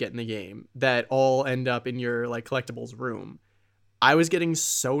collectibles that you get in the game that all end up in your like collectibles room, I was getting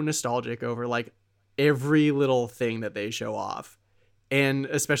so nostalgic over like every little thing that they show off, and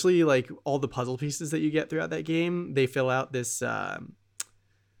especially like all the puzzle pieces that you get throughout that game. They fill out this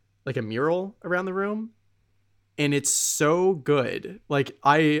like a mural around the room, and it's so good. Like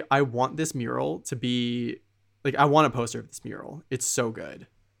I want this mural to be like, I want a poster of this mural. It's so good.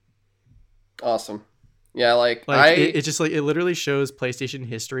 awesome. Yeah, like Like it just like it literally shows PlayStation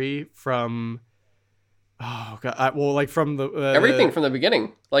history from, oh god, well, like from the everything from the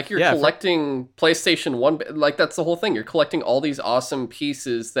beginning. Like you're Yeah, collecting PlayStation 1, like that's the whole thing. You're collecting all these awesome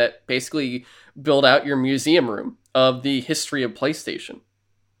pieces that basically build out your museum room of the history of PlayStation.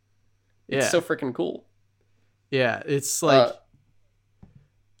 It's yeah, so freaking cool. yeah. It's like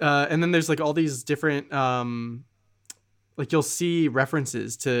and then there's like all these different like you'll see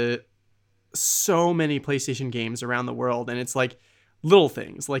references to so many PlayStation games around the world, and it's like little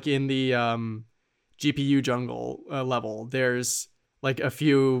things like in the GPU jungle level, there's like a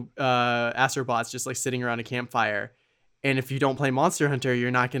few astrobots just like sitting around a campfire, and if you don't play Monster Hunter,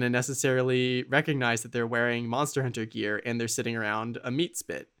 you're not going to necessarily recognize that they're wearing Monster Hunter gear and they're sitting around a meat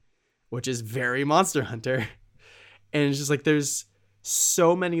spit, which is very Monster Hunter. And it's just like there's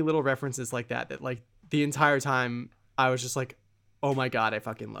so many little references like that like the entire time I was just like, oh my god, I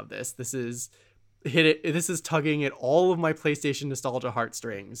fucking love this. This is this is tugging at all of my PlayStation nostalgia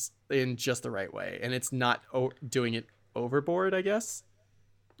heartstrings in just the right way, and it's not doing it overboard, I guess.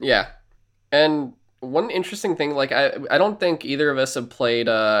 Yeah. And one interesting thing, like I don't think either of us have played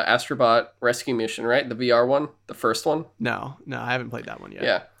Astrobot Rescue Mission, right? The VR one, the first one. No, I haven't played that one yet.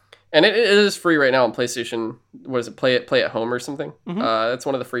 Yeah. And it is free right now on PlayStation. What is it? Play at home or something. Mm-hmm. That's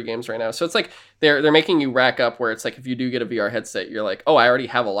one of the free games right now. So it's like they're making you rack up where it's like if you do get a VR headset, you're like, oh, I already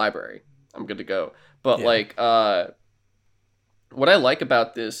have a library. I'm good to go. But Yeah. like, what I like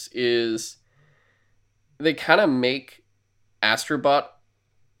about this is they kind of make Astrobot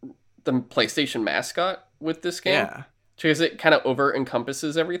the PlayStation mascot with this game Yeah. because it kind of over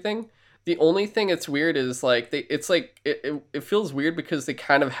encompasses everything. The only thing that's weird is like it feels weird because they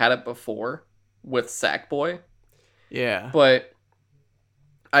kind of had it before with Sackboy, Yeah. but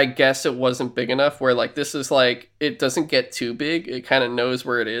I guess it wasn't big enough where like this is like it doesn't get too big. It kind of knows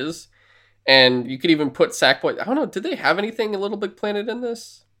where it is. And you could even put Sackboy. I don't know, did they have anything a Little Big Planet in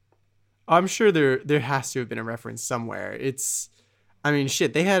this? I'm sure there has to have been a reference somewhere. I mean,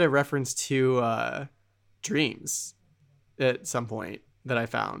 shit, they had a reference to Dreams at some point that I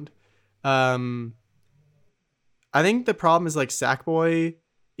found. Um, I think the problem is like Sackboy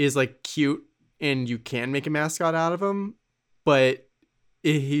is like cute and you can make a mascot out of him, but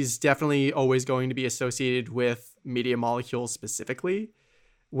he's definitely always going to be associated with Media Molecules specifically.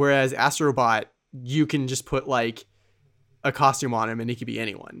 Whereas Astrobot, you can just put like a costume on him and he could be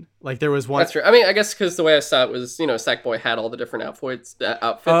anyone. Like there was one. That's true. I mean, I guess because the way I saw it was, Sackboy had all the different outfits, and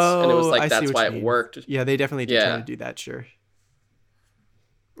it was Oh, like I see that's what why you it mean. worked. Yeah, they definitely did try to Yeah, do that. Sure.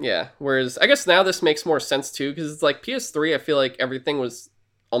 yeah. Whereas I guess now this makes more sense too, because it's like PS3. I feel like everything was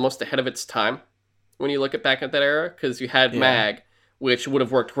almost ahead of its time when you look at back at that era, because you had Yeah. Mag, which would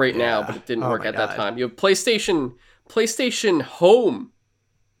have worked great now, but Yeah. it didn't Oh work my at that god. time. You have PlayStation Home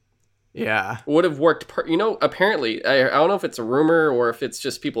Yeah. would have worked. Apparently, I don't know if it's a rumor or if it's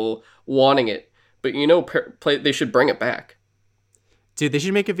just people wanting it, but they should bring it back. Dude, they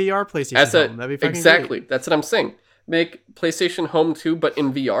should make a VR PlayStation As a Home. That'd be fucking exactly, great. that's what I'm saying. Make PlayStation Home 2, but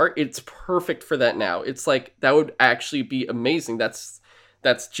in VR. It's perfect for that now. It's like that would actually be amazing. That's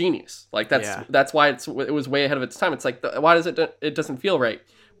genius. Like Yeah. that's why it was way ahead of its time. It's like why does it doesn't feel right?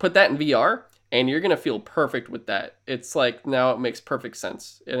 Put that in VR, and you're gonna feel perfect with that. It's like now it makes perfect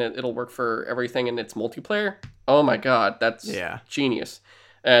sense, and it'll work for everything. And it's multiplayer. Oh my god, that's Yeah. genius.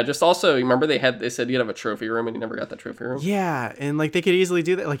 Just also, you remember they said you'd have a trophy room, and you never got that trophy room. Yeah, and like they could easily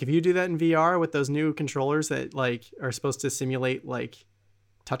do that. Like if you do that in VR with those new controllers that like are supposed to simulate like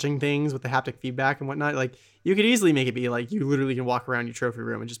touching things with the haptic feedback and whatnot, like you could easily make it be like you literally can walk around your trophy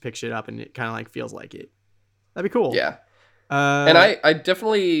room and just pick shit up and it kind of like feels like it. That'd be cool. Yeah, and Uh, I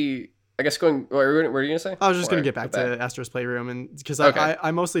definitely, I guess going. What were you gonna say? I was just Before gonna I get go back to Astro's Playroom, and because Okay. I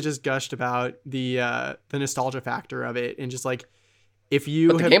mostly just gushed about the nostalgia factor of it, and just like if you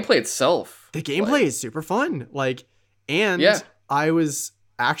But the have gameplay itself, the gameplay like, is super fun, like, and yeah, I was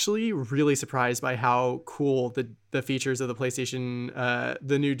actually really surprised by how cool the features of the PlayStation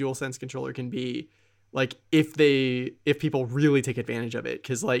the new DualSense controller can be, like if people really take advantage of it,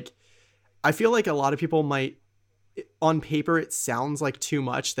 because like I feel like a lot of people might, on paper it sounds like too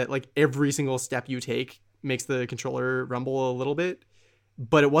much that like every single step you take makes the controller rumble a little bit,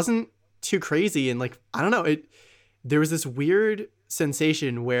 but it wasn't too crazy. And like I don't know, it there was this weird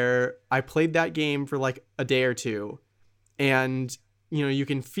sensation where I played that game for like a day or two, and you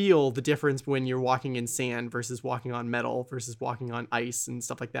can feel the difference when you're walking in sand versus walking on metal versus walking on ice and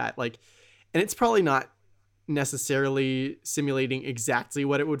stuff like that. Like, and it's probably not necessarily simulating exactly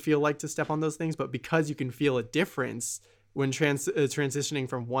what it would feel like to step on those things, but because you can feel a difference when transitioning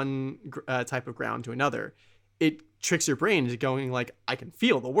from one type of ground to another, it tricks your brain into going like, I can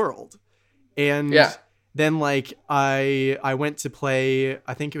feel the world. And yeah, then like I went to play,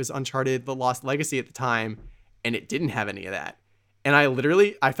 I think it was Uncharted The Lost Legacy at the time, and it didn't have any of that. And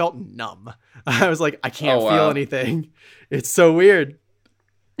I felt numb. I was like, I can't oh feel wow, anything. It's so weird.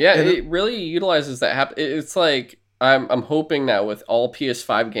 yeah, And it really utilizes that. It's like I'm hoping now with all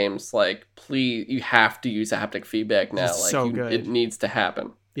PS5 games, like please, you have to use haptic feedback now. it's Like so it good. needs to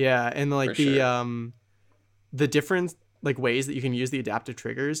happen Yeah, and for like sure. the different like ways that you can use the adaptive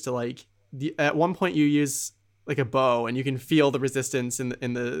triggers to like at one point you use like a bow and you can feel the resistance in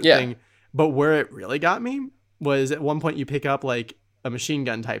the Yeah, thing, but where it really got me was at one point you pick up like a machine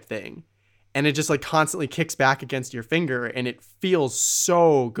gun type thing, and it just like constantly kicks back against your finger and it feels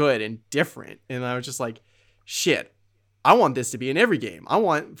so good and different. And I was just like, shit, I want this to be in every game. I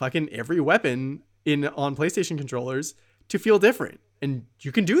want fucking every weapon in on PlayStation controllers to feel different, and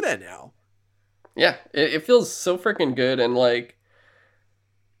you can do that now. yeah, it feels so freaking good, and like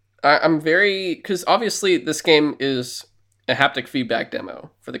I'm very because obviously this game is a haptic feedback demo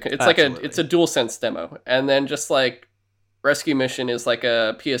for the. It's Absolutely. a dual sense demo, and then just like Rescue Mission is like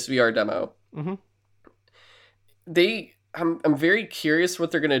a PSVR demo. Hmm. I'm very curious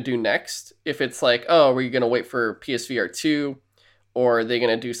what they're gonna do next. If it's like, oh, are we gonna wait for PSVR 2, or are they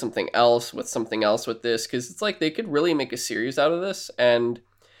going to do something else with this? Because it's like they could really make a series out of this. And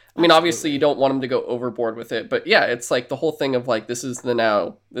I mean, obviously you Absolutely. don't want them to go overboard with it, but yeah, it's like the whole thing of like this is kind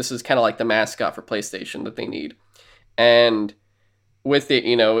of like the mascot for PlayStation that they need. And with it,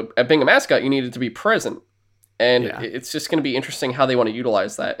 being a mascot, you need it to be present. And Yeah. it's just going to be interesting how they want to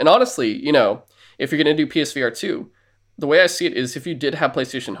utilize that. And honestly, if you're going to do PSVR 2, the way I see it is if you did have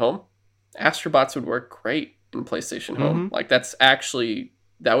PlayStation Home, Astrobots would work great in PlayStation Home. Mm-hmm. Like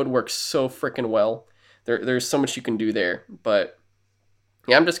that would work so freaking well. There's so much you can do there. But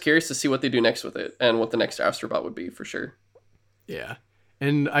yeah, I'm just curious to see what they do next with it and what the next Astrobot would be for sure. Yeah.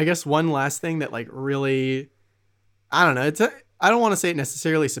 And I guess one last thing that like really, I don't know, I don't want to say it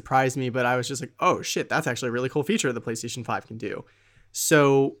necessarily surprised me, but I was just like, oh shit, that's actually a really cool feature the PlayStation 5 can do.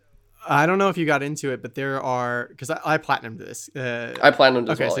 So I don't know if you got into it, but there are, because I platinumed this. I planned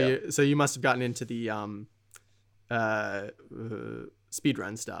as Okay, well. so Yeah. you must have gotten into the speed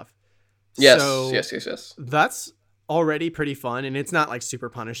run stuff. Yes. So Yes. that's already pretty fun, and it's not like super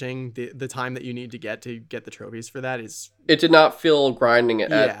punishing. The time that you need to get the trophies for that is It did not feel grinding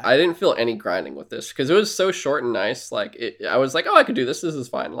yeah. I didn't feel any grinding with this because it was so short and nice. Like I was like, oh, I could do this. This is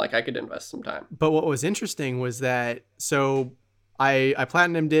fine. Like I could invest some time. But what was interesting was that so I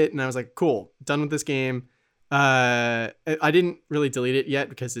platinumed it and I was like, cool, done with this game. I didn't really delete it yet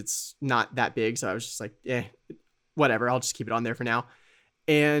because it's not that big, so I was just like, whatever, I'll just keep it on there for now.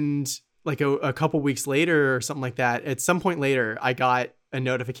 And like a couple weeks later or something like that, at some point later, I got a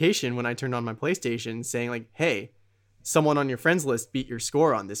notification when I turned on my PlayStation saying like, hey, someone on your friends list beat your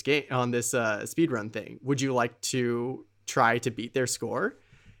score on this game, on this speedrun thing. Would you like to try to beat their score?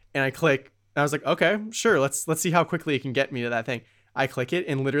 And I was like, okay, sure. Let's see how quickly it can get me to that thing. I click it,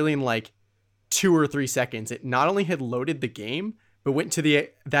 and literally in like 2 or 3 seconds, it not only had loaded the game, but went to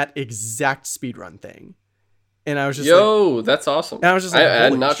that exact speedrun thing. And I was just That's awesome. and I was just like, I did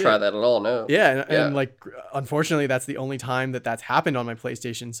holy not shit. try that at all. No. Yeah, and Yeah. like unfortunately that's the only time that's happened on my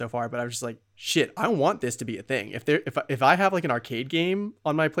PlayStation so far, but I was just like, shit, I want this to be a thing. If I have like an arcade game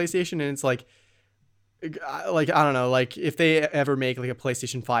on my PlayStation and it's like I don't know, like if they ever make like a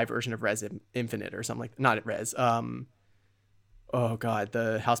PlayStation 5 version of Res Infinite or something like, not Res, oh god,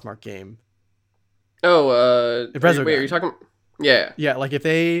 the Housemarque game. Oh, Resogun. wait, are you talking? Yeah. Yeah, like if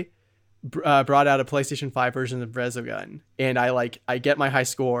they brought out a PlayStation 5 version of Resogun and I get my high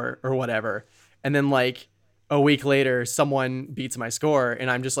score or whatever, and then like a week later someone beats my score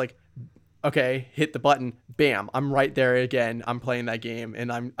and I'm just like, okay, hit the button, bam, I'm right there again, I'm playing that game,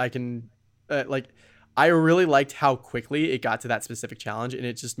 and I can like I really liked how quickly it got to that specific challenge, and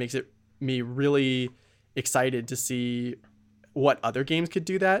it just makes me really excited to see what other games could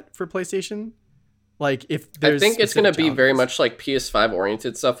do that for PlayStation. Like if I there's think it's going to specific be very challenges. much like PS5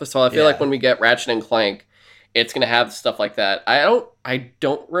 oriented stuff. So I feel like Yeah. when we get Ratchet and Clank, it's going to have stuff like that. I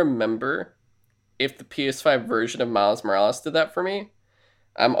don't remember if the PS5 version of Miles Morales did that for me.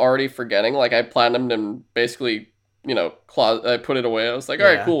 I'm already forgetting. Like I platinumed and basically, I put it away. I was like, all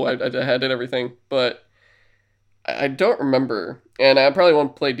right, Yeah. cool. I did everything, but I don't remember. And I probably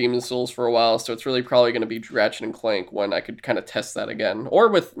won't play Demon's Souls for a while, so it's really probably going to be Ratchet and Clank when I could kind of test that again, or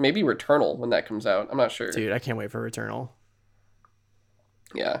with maybe Returnal when that comes out. I'm not sure. Dude, I can't wait for Returnal.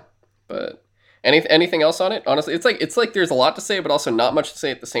 Yeah, but anything else on it? Honestly, it's like there's a lot to say, but also not much to say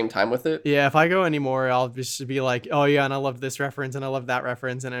at the same time with it. Yeah, if I go anymore, I'll just be like, oh yeah, and I love this reference and I love that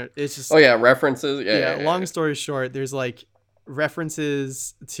reference, and it's just Oh yeah, references. Yeah. long story short, there's like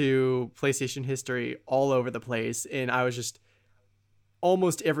references to PlayStation history all over the place, and I was just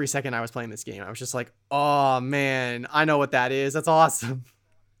almost every second I was playing this game, I was just like, oh man, I know what that is. That's awesome.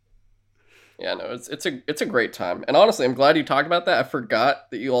 Yeah, no, it's a great time, and honestly, I'm glad you talked about that. I forgot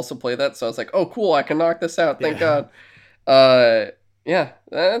that you also play that, so I was like, oh cool, I can knock this out. Thank Yeah. God. Yeah,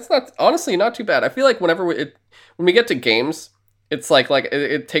 that's not honestly not too bad. I feel like when we get to games, it's like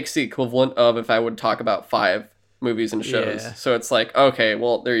it takes the equivalent of if I would talk about 5 movies and shows. Yeah. So it's like, okay,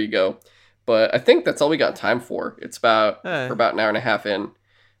 well there you go. But I think that's all we got time for. We're about an hour and a half in.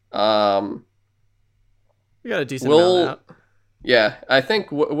 We got a decent amount out. Yeah, I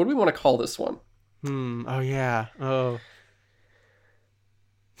think what do we want to call this one? Oh yeah. Oh.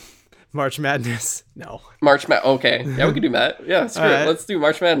 March Madness. No. March Madness. Okay, yeah, we could do that. Yeah, screw it. Alright. Let's do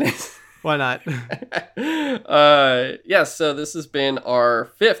March Madness. Why not? Yeah. So this has been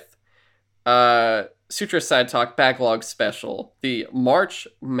our 5th Sutro Sidetalk Backlog special, the March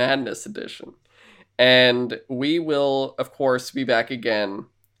Madness edition, and we will, of course, be back again.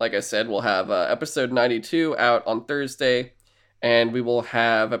 Like I said, we'll have episode 92 out on Thursday, and we will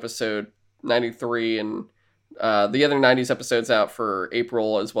have episode 93 and the other 90s episodes out for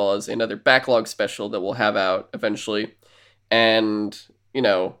April, as well as another backlog special that we'll have out eventually. And, you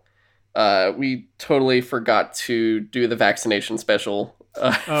know, we totally forgot to do the vaccination special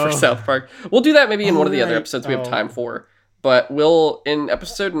for Oh. South Park. We'll do that maybe in Oh, one of the other right. episodes we have Oh. time for. But we'll, in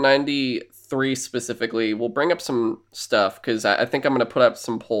episode 93 specifically, we'll bring up some stuff because I think I'm going to put up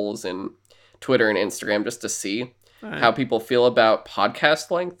some polls in Twitter and Instagram just to see All how right. people feel about podcast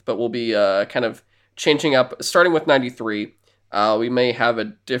length. But we'll be kind of changing up, starting with 93. We may have a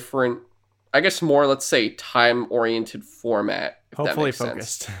different, I guess more, let's say, time-oriented format, if that Hopefully makes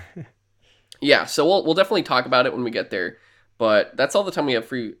sense. focused. Yeah, so we'll definitely talk about it when we get there. But that's all the time we have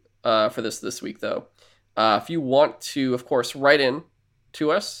for this week, though. If you want to, of course, write in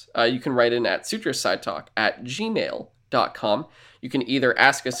to us, you can write in at sutrosidetalk@gmail.com. You can either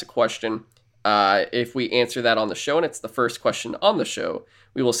ask us a question. If we answer that on the show and it's the first question on the show,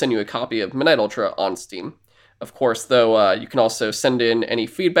 we will send you a copy of Midnight Ultra on Steam. Of course, though, you can also send in any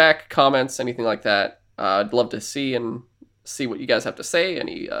feedback, comments, anything like that. I'd love to see what you guys have to say.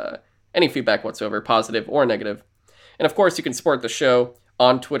 Any feedback whatsoever, positive or negative. And of course, you can support the show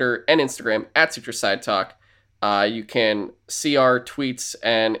on Twitter and Instagram at Sutro Sidetalk. You can see our tweets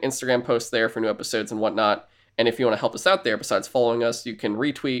and Instagram posts there for new episodes and whatnot. And if you want to help us out there, besides following us, you can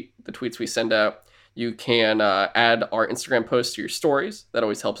retweet the tweets we send out. You can add our Instagram posts to your stories. That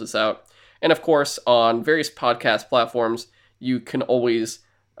always helps us out. And of course, on various podcast platforms, you can always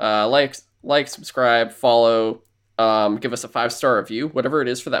subscribe, follow, give us a 5-star review, whatever it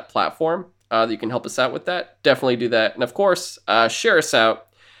is for that platform. That you can help us out with that. Definitely do that. And of course, share us out.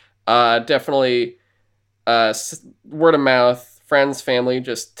 Definitely word of mouth, friends, family,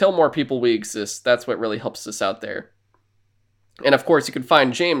 just tell more people we exist. That's what really helps us out there. And of course, you can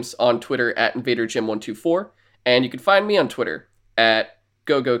find James on Twitter at InvaderJim124. And you can find me on Twitter at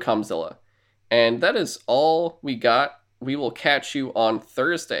GoGoComzilla. And that is all we got. We will catch you on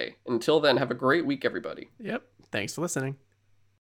Thursday. Until then, have a great week, everybody. Yep. Thanks for listening.